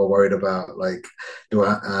some people are worried about like,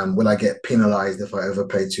 will I get penalized if I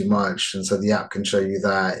overpay too much? And so the app can show you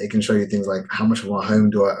that. It can show you things like how much of my home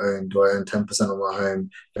do I own? Do I own 10% of my home,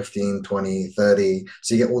 15, 20, 30?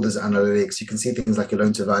 So you get all those analytics. You can see things like your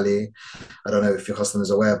loan to value. I don't know if your customer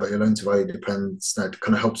is aware, but your loan to value depends. That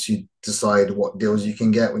kind of helps you decide what deals you can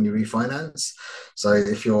get when you refinance. So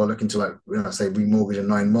if you're looking to say remortgage in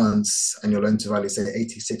 9 months and your loan to value say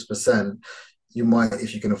 86%, you might,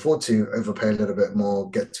 if you can afford to, overpay a little bit more,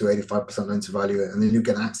 get to 85% loan to value, and then you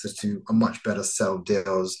get access to a much better sell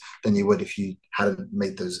deals than you would if you hadn't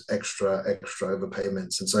made those extra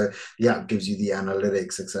overpayments. And so the app gives you the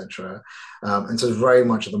analytics, etc. And so it's very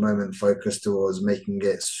much at the moment focused towards making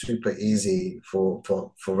it super easy for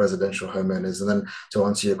residential homeowners. And then to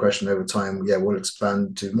answer your question, over time, yeah, we'll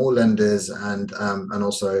expand to more lenders and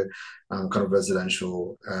also kind of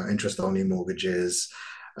residential interest only mortgages,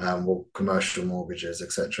 or commercial mortgages,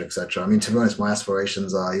 etc., etc. I mean, to be honest, my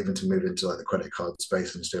aspirations are even to move into like the credit card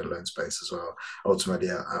space and student loan space as well. Ultimately,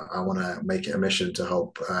 I want to make it a mission to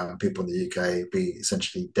help people in the UK be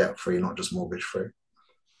essentially debt free, not just mortgage free.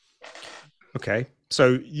 Okay,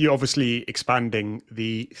 so you're obviously expanding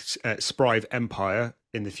the Sprive empire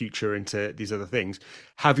in the future into these other things.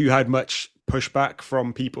 Have you had much pushback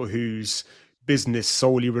from people whose business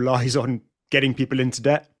solely relies on getting people into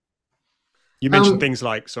debt? You mentioned things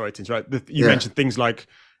like, sorry to interrupt, you mentioned things like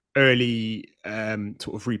early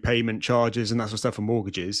sort of repayment charges and that sort of stuff for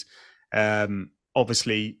mortgages.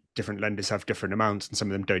 Obviously, different lenders have different amounts and some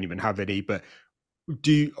of them don't even have any. But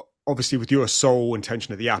obviously, with your sole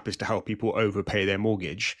intention of the app is to help people overpay their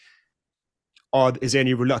mortgage, is there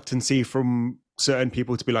any reluctancy from certain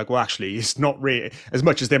people to be like, well, actually, it's not really, as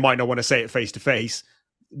much as they might not want to say it face to face,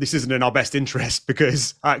 this isn't in our best interest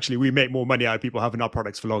because actually we make more money out of people having our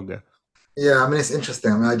products for longer? Yeah, I mean, it's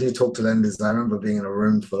interesting. I mean, I do talk to lenders. I remember being in a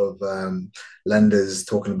room full of lenders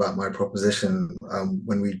talking about my proposition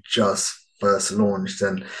when we just first launched,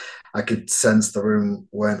 and I could sense the room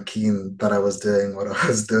weren't keen that I was doing what I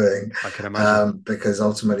was doing. I can imagine. Because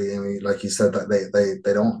ultimately, I mean, like you said, that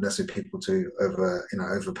they don't want necessarily people to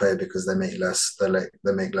overpay because they make less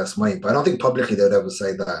they make less money. But I don't think publicly they would ever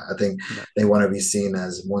say that. I think they want to be seen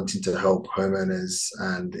as wanting to help homeowners.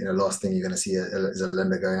 And last thing you're going to see is a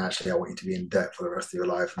lender going, actually, I want you to be in debt for the rest of your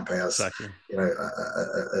life and pay us a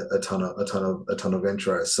ton of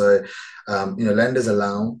interest. So lenders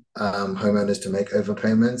allow homeowners to make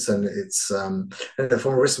overpayments, and it's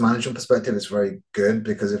from a risk management perspective, it's very good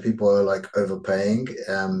because if people are like overpaying,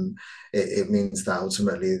 it means that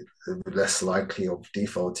ultimately less likely of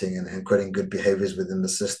defaulting and creating good behaviors within the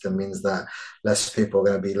system means that less people are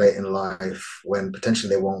going to be late in life when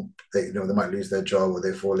potentially they might lose their job or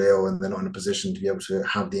they fall ill and they're not in a position to be able to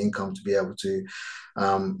have the income to be able to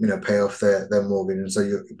pay off their mortgage. And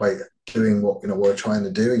so by doing what we're trying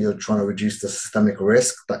to do, you're trying to reduce the systemic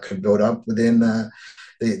risk that could build up within the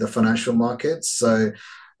financial markets. So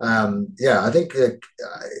I think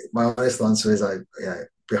my honest answer is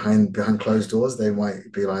behind closed doors, they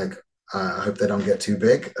might be like, I hope they don't get too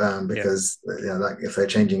big because like if they're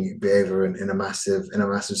changing behavior in a massive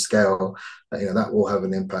scale, that will have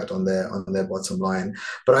an impact on their bottom line.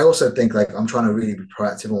 But I also think like I'm trying to really be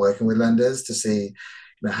proactive and working with lenders to see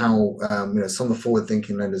how some of the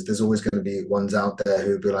forward-thinking lenders. There's always going to be ones out there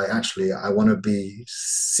who be like, actually, I want to be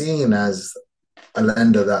seen as a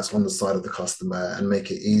lender that's on the side of the customer and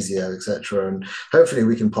make it easier, etc. And hopefully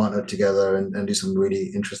we can partner together and do some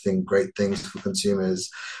really interesting, great things for consumers.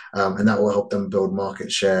 And that will help them build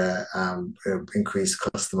market share, increase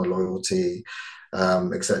customer loyalty,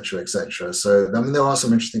 etc., etc. So I mean, there are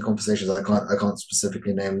some interesting conversations. I can't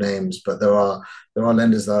specifically name names, but there are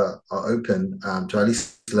lenders that are open to at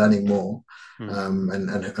least learning more.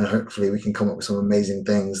 And hopefully we can come up with some amazing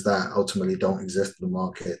things that ultimately don't exist in the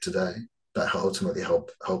market today that ultimately help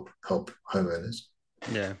homeowners.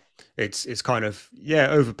 Yeah, it's kind of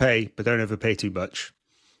overpay, but don't overpay too much.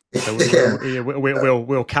 So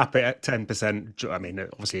we'll cap it at 10%. I mean,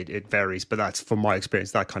 obviously it varies, but that's from my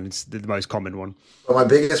experience that kind of the most common one. Well, my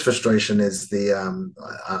biggest frustration is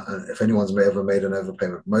if anyone's ever made an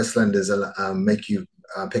overpayment, most lenders make you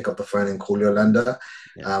pick up the phone and call your lender.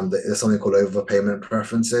 There's something called overpayment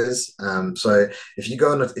preferences. So if you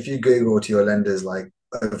Google to your lenders like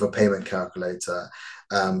overpayment calculator,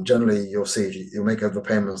 Generally you'll see if you make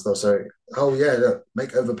overpayments, they'll say, "Oh yeah, look,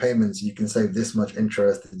 make overpayments. You can save this much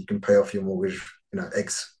interest, and you can pay off your mortgage,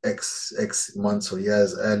 X months or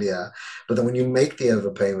years earlier." But then when you make the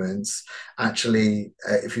overpayments, actually,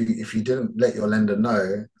 if you didn't let your lender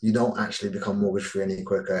know, you don't actually become mortgage free any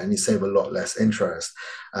quicker, and you save a lot less interest.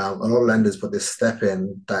 A lot of lenders put this step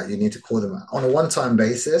in that you need to call them on a one-time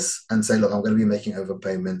basis and say, "Look, I'm going to be making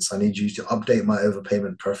overpayments. I need you to update my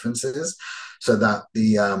overpayment preferences so that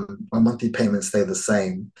the my monthly payments stay the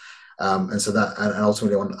same." And so that, and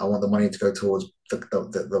ultimately, I want the money to go towards the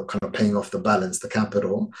kind of paying off the balance, the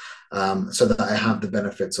capital, so that I have the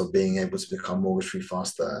benefits of being able to become mortgage free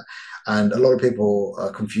faster. And a lot of people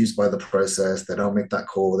are confused by the process. They don't make that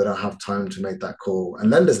call. They don't have time to make that call. And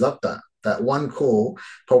lenders love that. That one call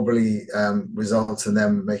probably results in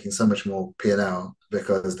them making so much more P&L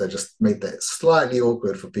because they just made it slightly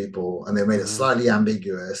awkward for people and they made it Mm. slightly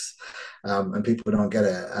ambiguous, and people don't get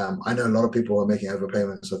it. I know a lot of people are making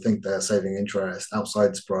overpayments or think they're saving interest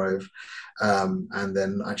outside Sprive, and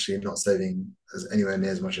then actually not saving anywhere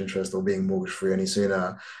near as much interest or being mortgage free any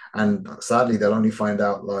sooner. And sadly, they'll only find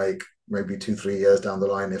out like maybe 2, 3 years down the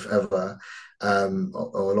line, if ever,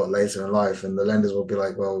 or a lot later in life. And the lenders will be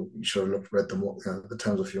like, "Well, you should have read the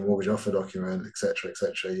terms of your mortgage offer document, etc.,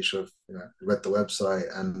 etc. You should have read the website,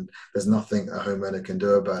 and there's nothing a homeowner can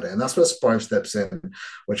do about it." And that's where Sprive steps in.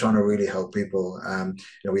 We're trying to really help people.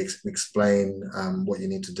 We explain what you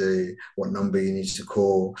need to do, what number you need to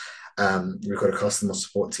call. We've got a customer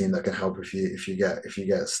support team that can help if you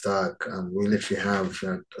get stuck. We literally have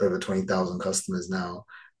over 20,000 customers now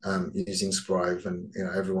using Sprive, and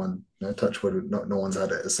everyone, touch wood, no one's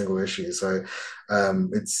had a single issue. So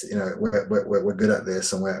it's we're good at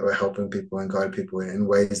this, and we're helping people and guide people in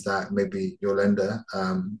ways that maybe your lender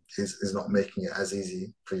is not making it as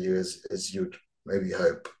easy for you as you'd maybe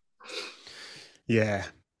hope. Yeah,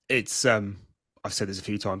 it's I've said this a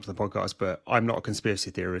few times on the podcast, but I'm not a conspiracy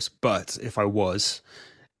theorist. But if I was,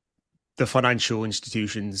 the financial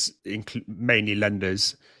institutions, mainly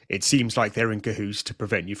lenders, it seems like they're in cahoots to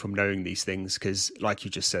prevent you from knowing these things. Because, like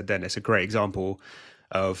you just said, then it's a great example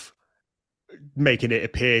of making it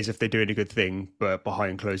appear as if they're doing a good thing, but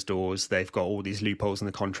behind closed doors, they've got all these loopholes in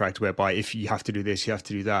the contract whereby if you have to do this, you have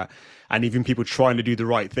to do that. And even people trying to do the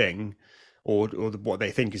right thing, or what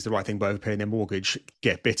they think is the right thing by overpaying their mortgage,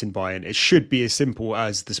 get bitten by it. It should be as simple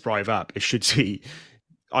as the Sprive app. It should be,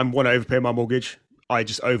 I want to overpay my mortgage. I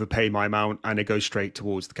just overpay my amount and it goes straight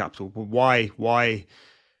towards the capital. But why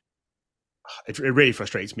it really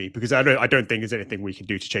frustrates me because I don't think there's anything we can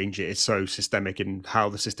do to change it. It's so systemic in how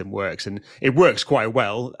the system works, and it works quite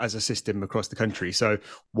well as a system across the country. So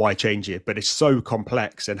why change it? But it's so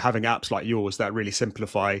complex, and having apps like yours that really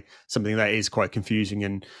simplify something that is quite confusing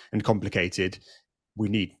and complicated, we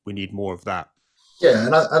need more of that. Yeah,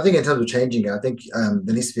 and I think in terms of changing it, I think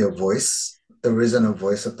there needs to be a voice. There isn't a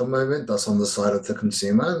voice at the moment that's on the side of the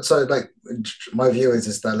consumer. And so, like, my view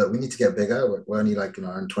is that look, we need to get bigger. We're only like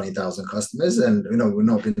around 20,000 customers, and we've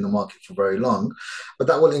not been in the market for very long, but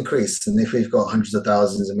that will increase. And if we've got hundreds of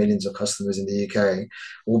thousands and millions of customers in the UK,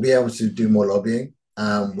 we'll be able to do more lobbying.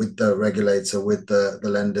 With the regulator, with the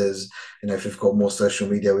lenders, if we've got more social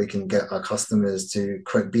media, we can get our customers to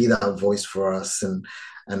be that voice for us, and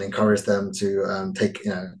encourage them to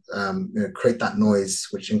create that noise,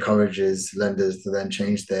 which encourages lenders to then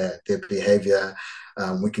change their behavior.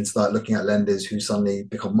 We can start looking at lenders who suddenly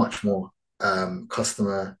become much more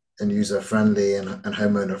customer and user friendly and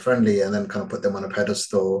homeowner friendly, and then kind of put them on a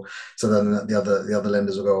pedestal. So then the other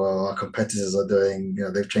lenders will go, "Oh, our competitors are doing,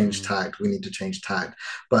 they've changed Mm. tact. We need to change tact."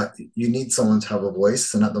 But you need someone to have a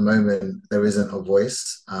voice, and at the moment there isn't a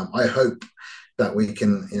voice. I hope that we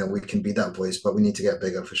can be that voice, but we need to get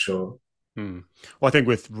bigger for sure. Mm. Well, I think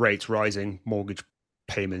with rates rising, mortgage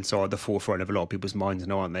payments are at the forefront of a lot of people's minds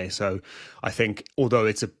now, aren't they? So I think although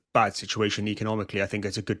it's a bad situation economically, I think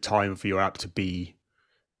it's a good time for your app to be,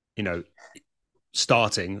 you know,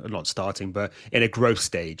 not starting, but in a growth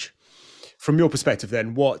stage. From your perspective,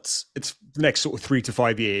 then, it's the next sort of 3 to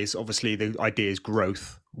 5 years? Obviously, the idea is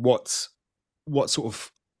growth. What sort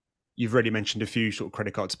of, you've already mentioned a few sort of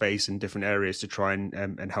credit card space and different areas to try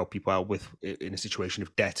and help people out with in a situation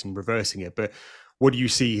of debt and reversing it. But what do you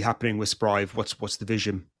see happening with Sprive? What's the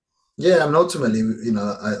vision? Yeah, and ultimately,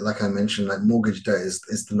 like I mentioned, like mortgage debt is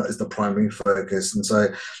the primary focus, and so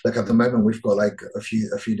like at the moment we've got like a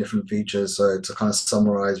few different features. So to kind of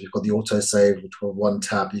summarize, we've got the auto save, which for one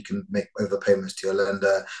tap you can make overpayments to your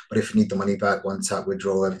lender, but if you need the money back, one tap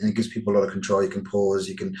withdrawal, and it gives people a lot of control. You can pause,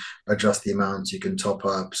 you can adjust the amounts, you can top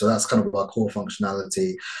up. So that's kind of our core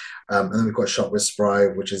functionality. And then we've got Shop with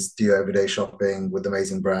Sprive, which is do everyday shopping with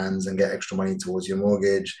amazing brands and get extra money towards your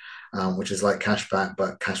mortgage, which is like cashback,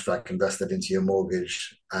 but cashback invested into your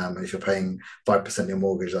mortgage. And if you're paying 5% of your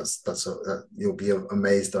mortgage, you'll be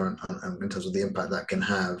amazed in terms of the impact that can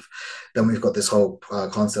have. Then we've got this whole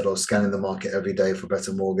concept of scanning the market every day for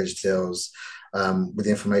better mortgage deals. With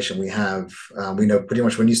the information we have, we know pretty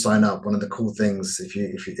much when you sign up. One of the cool things,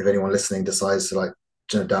 if anyone listening decides to like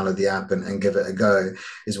download the app and give it a go,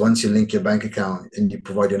 is once you link your bank account and you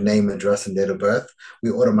provide your name, address, and date of birth,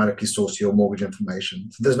 we automatically source your mortgage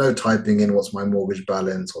information. So there's no typing in what's my mortgage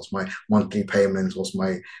balance, what's my monthly payments, what's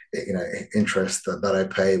my interest that I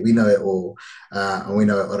pay. We know it all, and we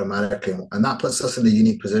know it automatically, and that puts us in a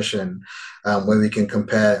unique position where we can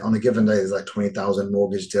compare on a given day. There's like 20,000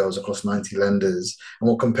 mortgage deals across 90 lenders, and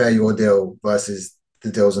we'll compare your deal versus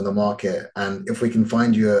the deals in the market. And if we can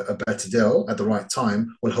find you a better deal at the right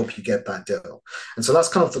time, we'll help you get that deal. And so that's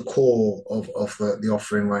kind of the core of the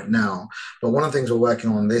offering right now. But one of the things we're working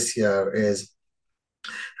on this year is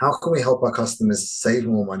how can we help our customers save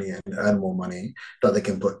more money and earn more money that they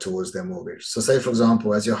can put towards their mortgage? So, say for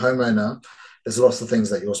example, as your homeowner, there's lots of things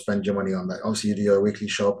that you'll spend your money on. Like obviously you do your weekly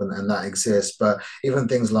shop and that exists, but even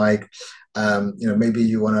things like maybe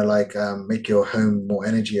you want to like make your home more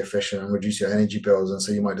energy efficient and reduce your energy bills, and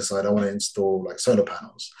so you might decide I want to install like solar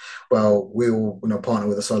panels. Well, we'll partner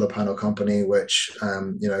with a solar panel company, which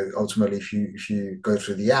ultimately, if you go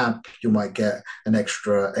through the app, you might get an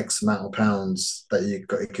extra X amount of pounds that you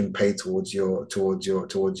can pay towards your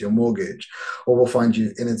mortgage, or we'll find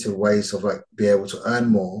you innovative ways of like be able to earn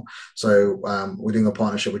more. So we're doing a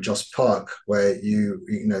partnership with Just Park, where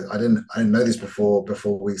I didn't know this before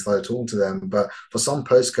we started talking to them, but for some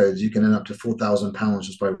postcodes you can earn up to £4,000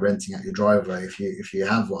 just by renting out your driveway if you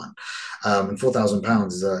have one. And £4,000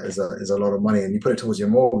 is a lot of money, and you put it towards your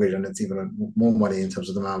mortgage, and it's even more money in terms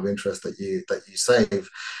of the amount of interest that you save.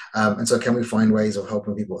 And so, can we find ways of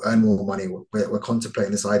helping people earn more money? We're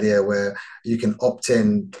contemplating this idea where you can opt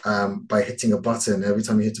in by hitting a button. Every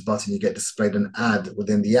time you hit a button, you get displayed an ad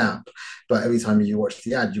within the app. But every time you watch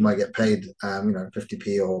the ad, you might get paid,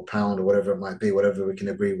 50p or pound or whatever it might be, whatever we can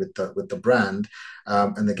agree with the brand.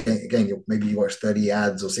 And again, maybe you watch 30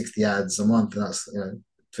 ads or 60 ads a month, and that's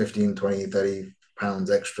 15, 20, 30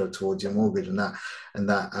 pounds extra towards your mortgage, and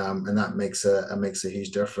that makes a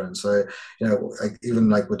huge difference. So like even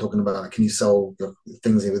like we're talking about, like, can you sell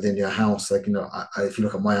things within your house? Like if you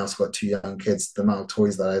look at my house, I've got two young kids. The amount of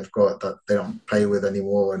toys that I've got that they don't play with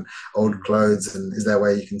anymore, and old clothes, and is there a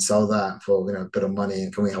way you can sell that for a bit of money?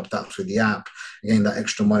 And can we help that through the app? Again, that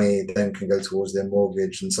extra money then can go towards their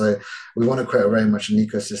mortgage. And so we want to create a very much an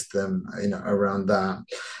ecosystem around that.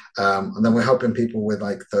 And then we're helping people with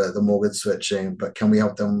like the mortgage switching, but can we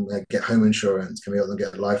help them get home insurance? Can we help them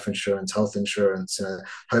get life insurance, health insurance?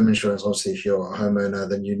 Home insurance, obviously, if you're a homeowner,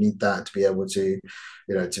 then you need that to be able to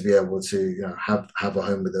have a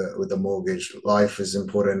home with a mortgage. Life is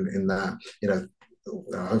important in that,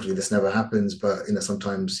 hopefully this never happens, but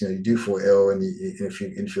sometimes you do fall ill, and if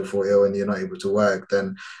you fall ill and you're not able to work,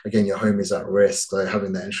 then again your home is at risk. So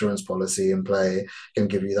having that insurance policy in play can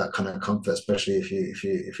give you that kind of comfort, especially if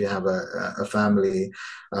you have a family.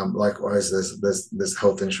 Likewise, there's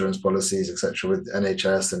health insurance policies, etc., with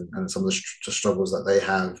NHS, and some of the struggles that they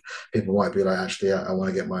have. People might be like, actually, I want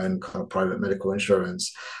to get my own kind of private medical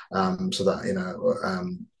insurance, so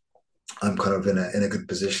that I'm kind of in a good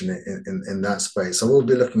position in that space. So we'll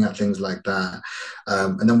be looking at things like that,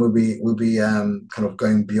 and then we'll be kind of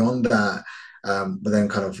going beyond that. But then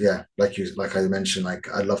kind of, yeah, like I mentioned, like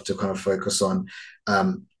I'd love to kind of focus on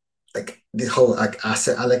um, like the whole like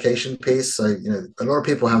asset allocation piece. So a lot of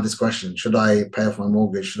people have this question: should I pay off my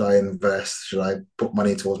mortgage? Should I invest? Should I put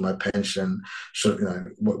money towards my pension?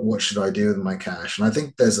 What should I do with my cash? And I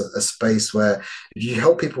think there's a space where if you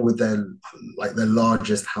help people with their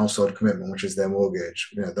largest household commitment, which is their mortgage,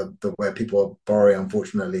 where people are borrowing,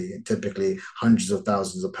 unfortunately, typically hundreds of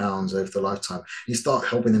thousands of pounds over the lifetime, you start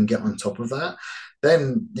helping them get on top of that.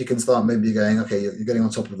 Then you can start maybe going, okay, you're getting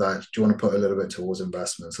on top of that. Do you want to put a little bit towards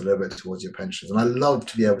investments, a little bit towards towards your pensions. And I love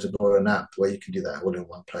to be able to build an app where you can do that all in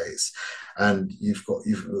one place. And you've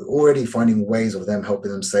already finding ways of them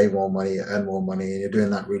helping them save more money, earn more money, and you're doing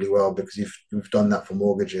that really well because you've done that for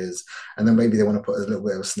mortgages. And then maybe they want to put a little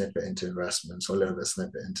bit of a snippet into investments or a little bit of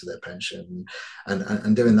snippet into their pension.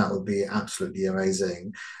 And doing that would be absolutely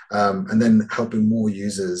amazing. And then helping more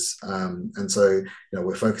users. And so,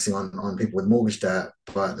 we're focusing on people with mortgage debt,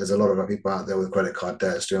 but there's a lot of our people out there with credit card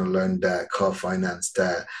debt, student loan debt, car finance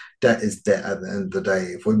debt. Debt is debt at the end of the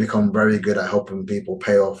day. If we become very good at helping people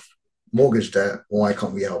pay off mortgage debt, why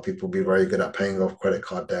can't we help people be very good at paying off credit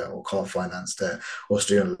card debt or car finance debt or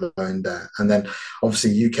student loan debt? And then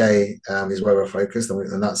obviously UK is where we're focused,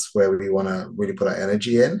 and that's where we want to really put our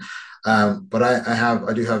energy in. But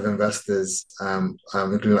I do have investors,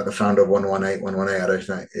 including like the founder of 118. I don't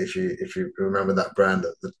know if you remember that brand,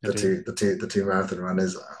 the two marathon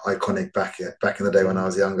runners, iconic back in the day when I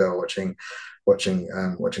was younger, watching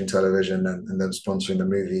television and then sponsoring the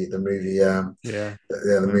movie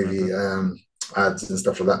ads and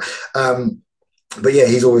stuff like that. But yeah,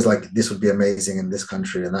 he's always like, this would be amazing in this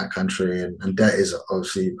country and that country, and debt is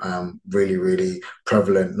obviously really, really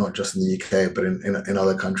prevalent, not just in the UK, but in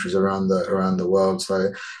other countries around the world.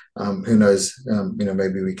 So who knows?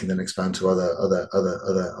 Maybe we can then expand to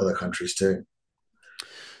other countries too.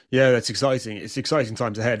 Yeah, that's exciting. It's exciting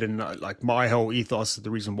times ahead, and like my whole ethos,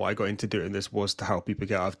 the reason why I got into doing this was to help people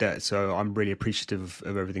get out of debt. So I'm really appreciative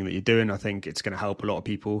of everything that you're doing. I think it's going to help a lot of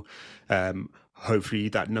people. Hopefully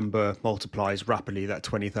that number multiplies rapidly, that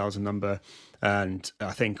 20,000 number. And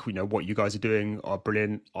I think what you guys are doing are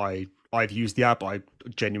brilliant. I've used the app. I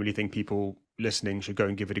genuinely think people listening should go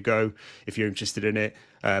and give it a go if you're interested in it.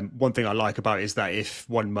 One thing I like about it is that if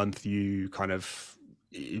 1 month you kind of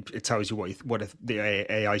it tells you what if the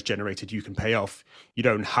AI is generated you can pay off. You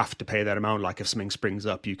don't have to pay that amount. Like if something springs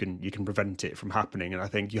up, you can prevent it from happening. And I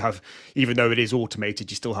think you have, even though it is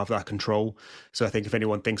automated, you still have that control. So I think if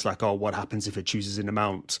anyone thinks like, oh, what happens if it chooses an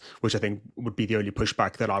amount, which I think would be the only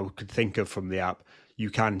pushback that I could think of from the app, you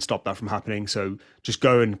can stop that from happening. So just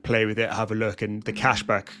go and play with it, have a look, and the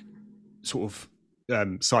cashback sort of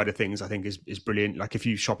side of things I think is brilliant. Like if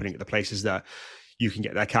you're shopping at the places that you can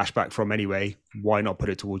get that cash back from anyway, why not put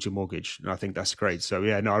it towards your mortgage? And I think that's great. So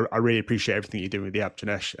yeah, no, I really appreciate everything you're doing with the app,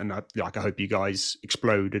 Jinesh. And I hope you guys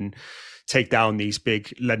explode and take down these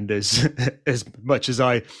big lenders as much as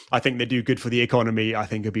I think they do good for the economy. I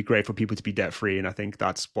think it'd be great for people to be debt free. And I think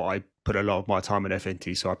that's what I put a lot of my time and effort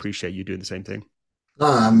into. So I appreciate you doing the same thing.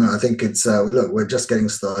 I think it's look, we're just getting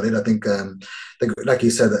started. I think, like you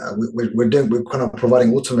said, we're kind of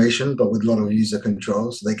providing automation, but with a lot of user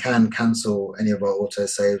control. So they can cancel any of our auto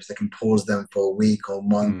saves. They can pause them for a week or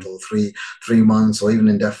month or three months, or even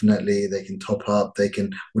indefinitely. They can top up. They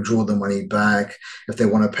can withdraw the money back if they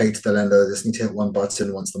want to pay to the lender. They just need to hit one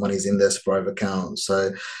button once the money's in their Sprive account. So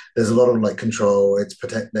there's a lot of like control. It's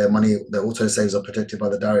protect their money. Their auto saves are protected by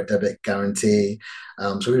the direct debit guarantee.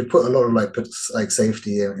 So we've put a lot of like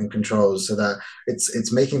safety and controls so that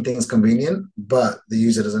it's making things convenient, but the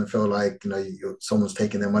user doesn't feel like someone's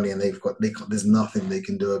taking their money and there's nothing they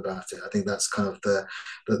can do about it. I think that's kind of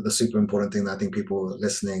the super important thing that I think people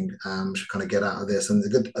listening should kind of get out of this. And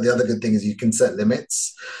the other good thing is you can set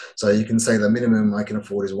limits. So you can say the minimum I can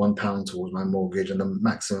afford is £1 towards my mortgage, and the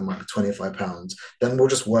maximum might be £25. Then we'll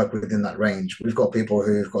just work within that range. We've got people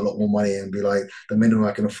who've got a lot more money and be like, the minimum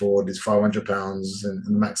I can afford is £500.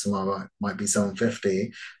 And the maximum might be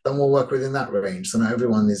 750, then we'll work within that range. So not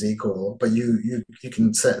everyone is equal, but you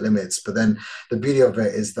can set limits. But then the beauty of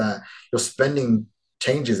it is that your spending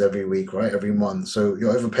changes every week, right? Every month. So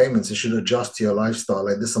your overpayments, it should adjust to your lifestyle.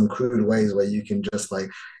 Like there's some crude ways where you can just like,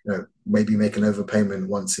 maybe make an overpayment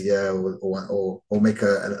once a year or make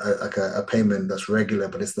a payment that's regular,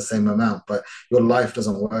 but it's the same amount. But your life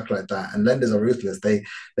doesn't work like that. And lenders are ruthless. We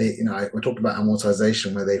talked about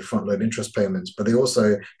amortization where they front load interest payments, but they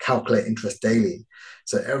also calculate interest daily.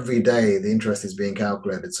 So every day the interest is being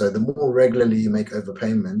calculated. So the more regularly you make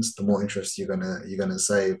overpayments, the more interest you're gonna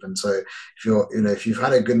save. And so if you've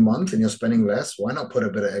had a good month and you're spending less, why not put a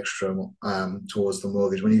bit of extra towards the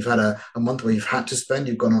mortgage? When you've had a month where you've had to spend,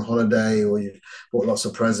 you've gone on holiday or you've bought lots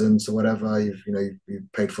of presents or whatever, you've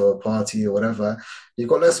paid for a party or whatever, you've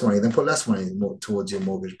got less money, then put less money towards your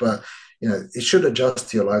mortgage. But it should adjust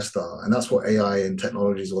to your lifestyle, and that's what AI and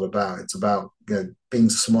technology is all about. It's about being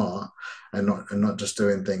smart and not just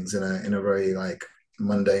doing things in a very like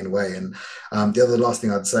mundane way. And the last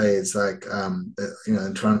thing I'd say is like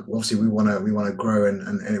obviously we want to grow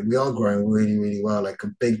and we are growing really, really well. Like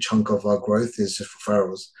a big chunk of our growth is just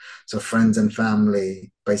referrals. So friends and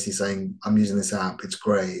family basically saying, I'm using this app, it's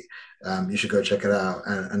great. you should go check it out.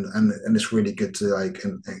 And it's really good to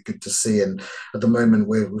and good to see. And at the moment,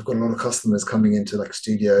 we've got a lot of customers coming into like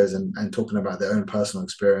studios and talking about their own personal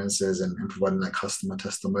experiences and providing like customer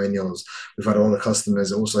testimonials. We've had a lot of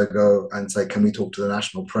customers also go and say, can we talk to the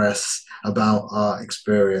national press about our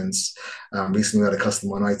experience? Recently, we had a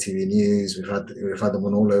customer on ITV News. We've had them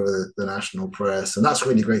on all over the national press, and that's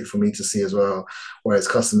really great for me to see as well. Where it's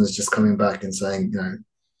customers just coming back and saying,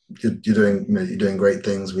 you're doing, you're doing great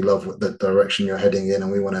things. We love the direction you're heading in,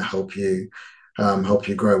 and we want to help you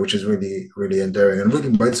grow, which is really, really endearing and really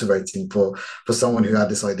motivating for someone who had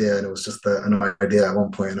this idea and it was just an idea at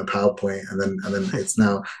one point in a PowerPoint, and then it's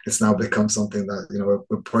now become something that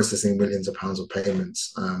we're processing millions of pounds of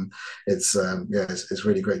payments. It's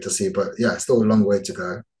really great to see, but yeah, it's still a long way to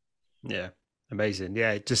go. Yeah. Amazing.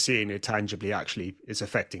 Yeah. Just seeing it tangibly actually is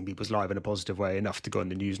affecting people's life in a positive way enough to go on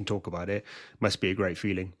the news and talk about it must be a great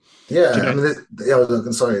feeling. Do Yeah, you I know? mean,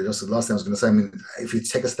 yeah, sorry, that's the last thing I was going to say. I mean, if you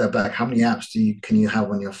take a step back, how many apps can you have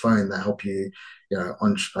on your phone that help you,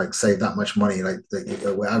 on like save that much money? Like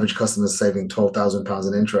where average customers saving £12,000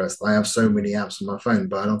 in interest. I have so many apps on my phone,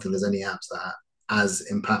 but I don't think there's any apps that are as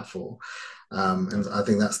impactful. And I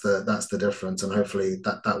think that's the difference, and hopefully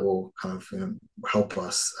that will kind of help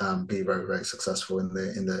us be very, very successful in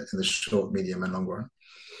the short, medium, and long run.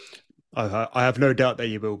 I have no doubt that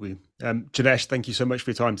you will be. Janesh, thank you so much for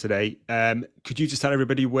your time today. Could you just tell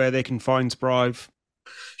everybody where they can find Sprive?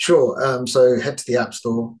 Sure. So head to the App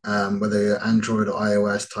Store, whether you're Android or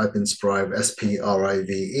iOS, type in Sprive,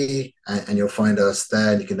 SPRIVE, and you'll find us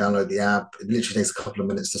there. And you can download the app. It literally takes a couple of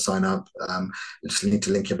minutes to sign up. You just need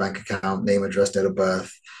to link your bank account, name, address, date of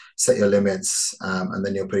birth, set your limits, and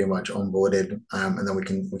then you're pretty much onboarded. And then we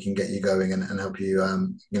can get you going and help you,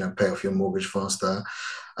 pay off your mortgage faster.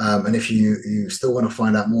 And if you still want to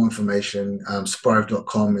find out more information,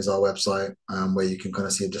 sprive.com is our website, where you can kind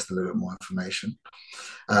of see just a little bit more information.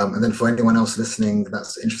 And then for anyone else listening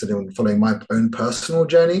that's interested in following my own personal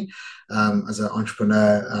journey as an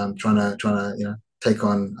entrepreneur, trying to take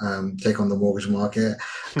on the mortgage market,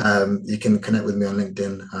 you can connect with me on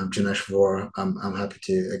LinkedIn, Jinesh Vohra. I'm happy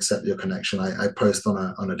to accept your connection. I post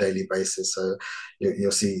on a daily basis, so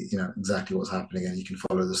you'll see exactly what's happening, and you can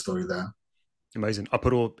follow the story there. Amazing. I'll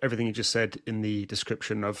put everything you just said in the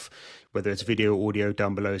description of whether it's video or audio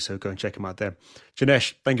down below. So go and check them out there.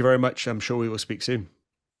 Janesh, thank you very much. I'm sure we will speak soon.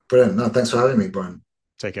 Brilliant. No, thanks for having me, Brian.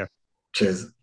 Take care. Cheers.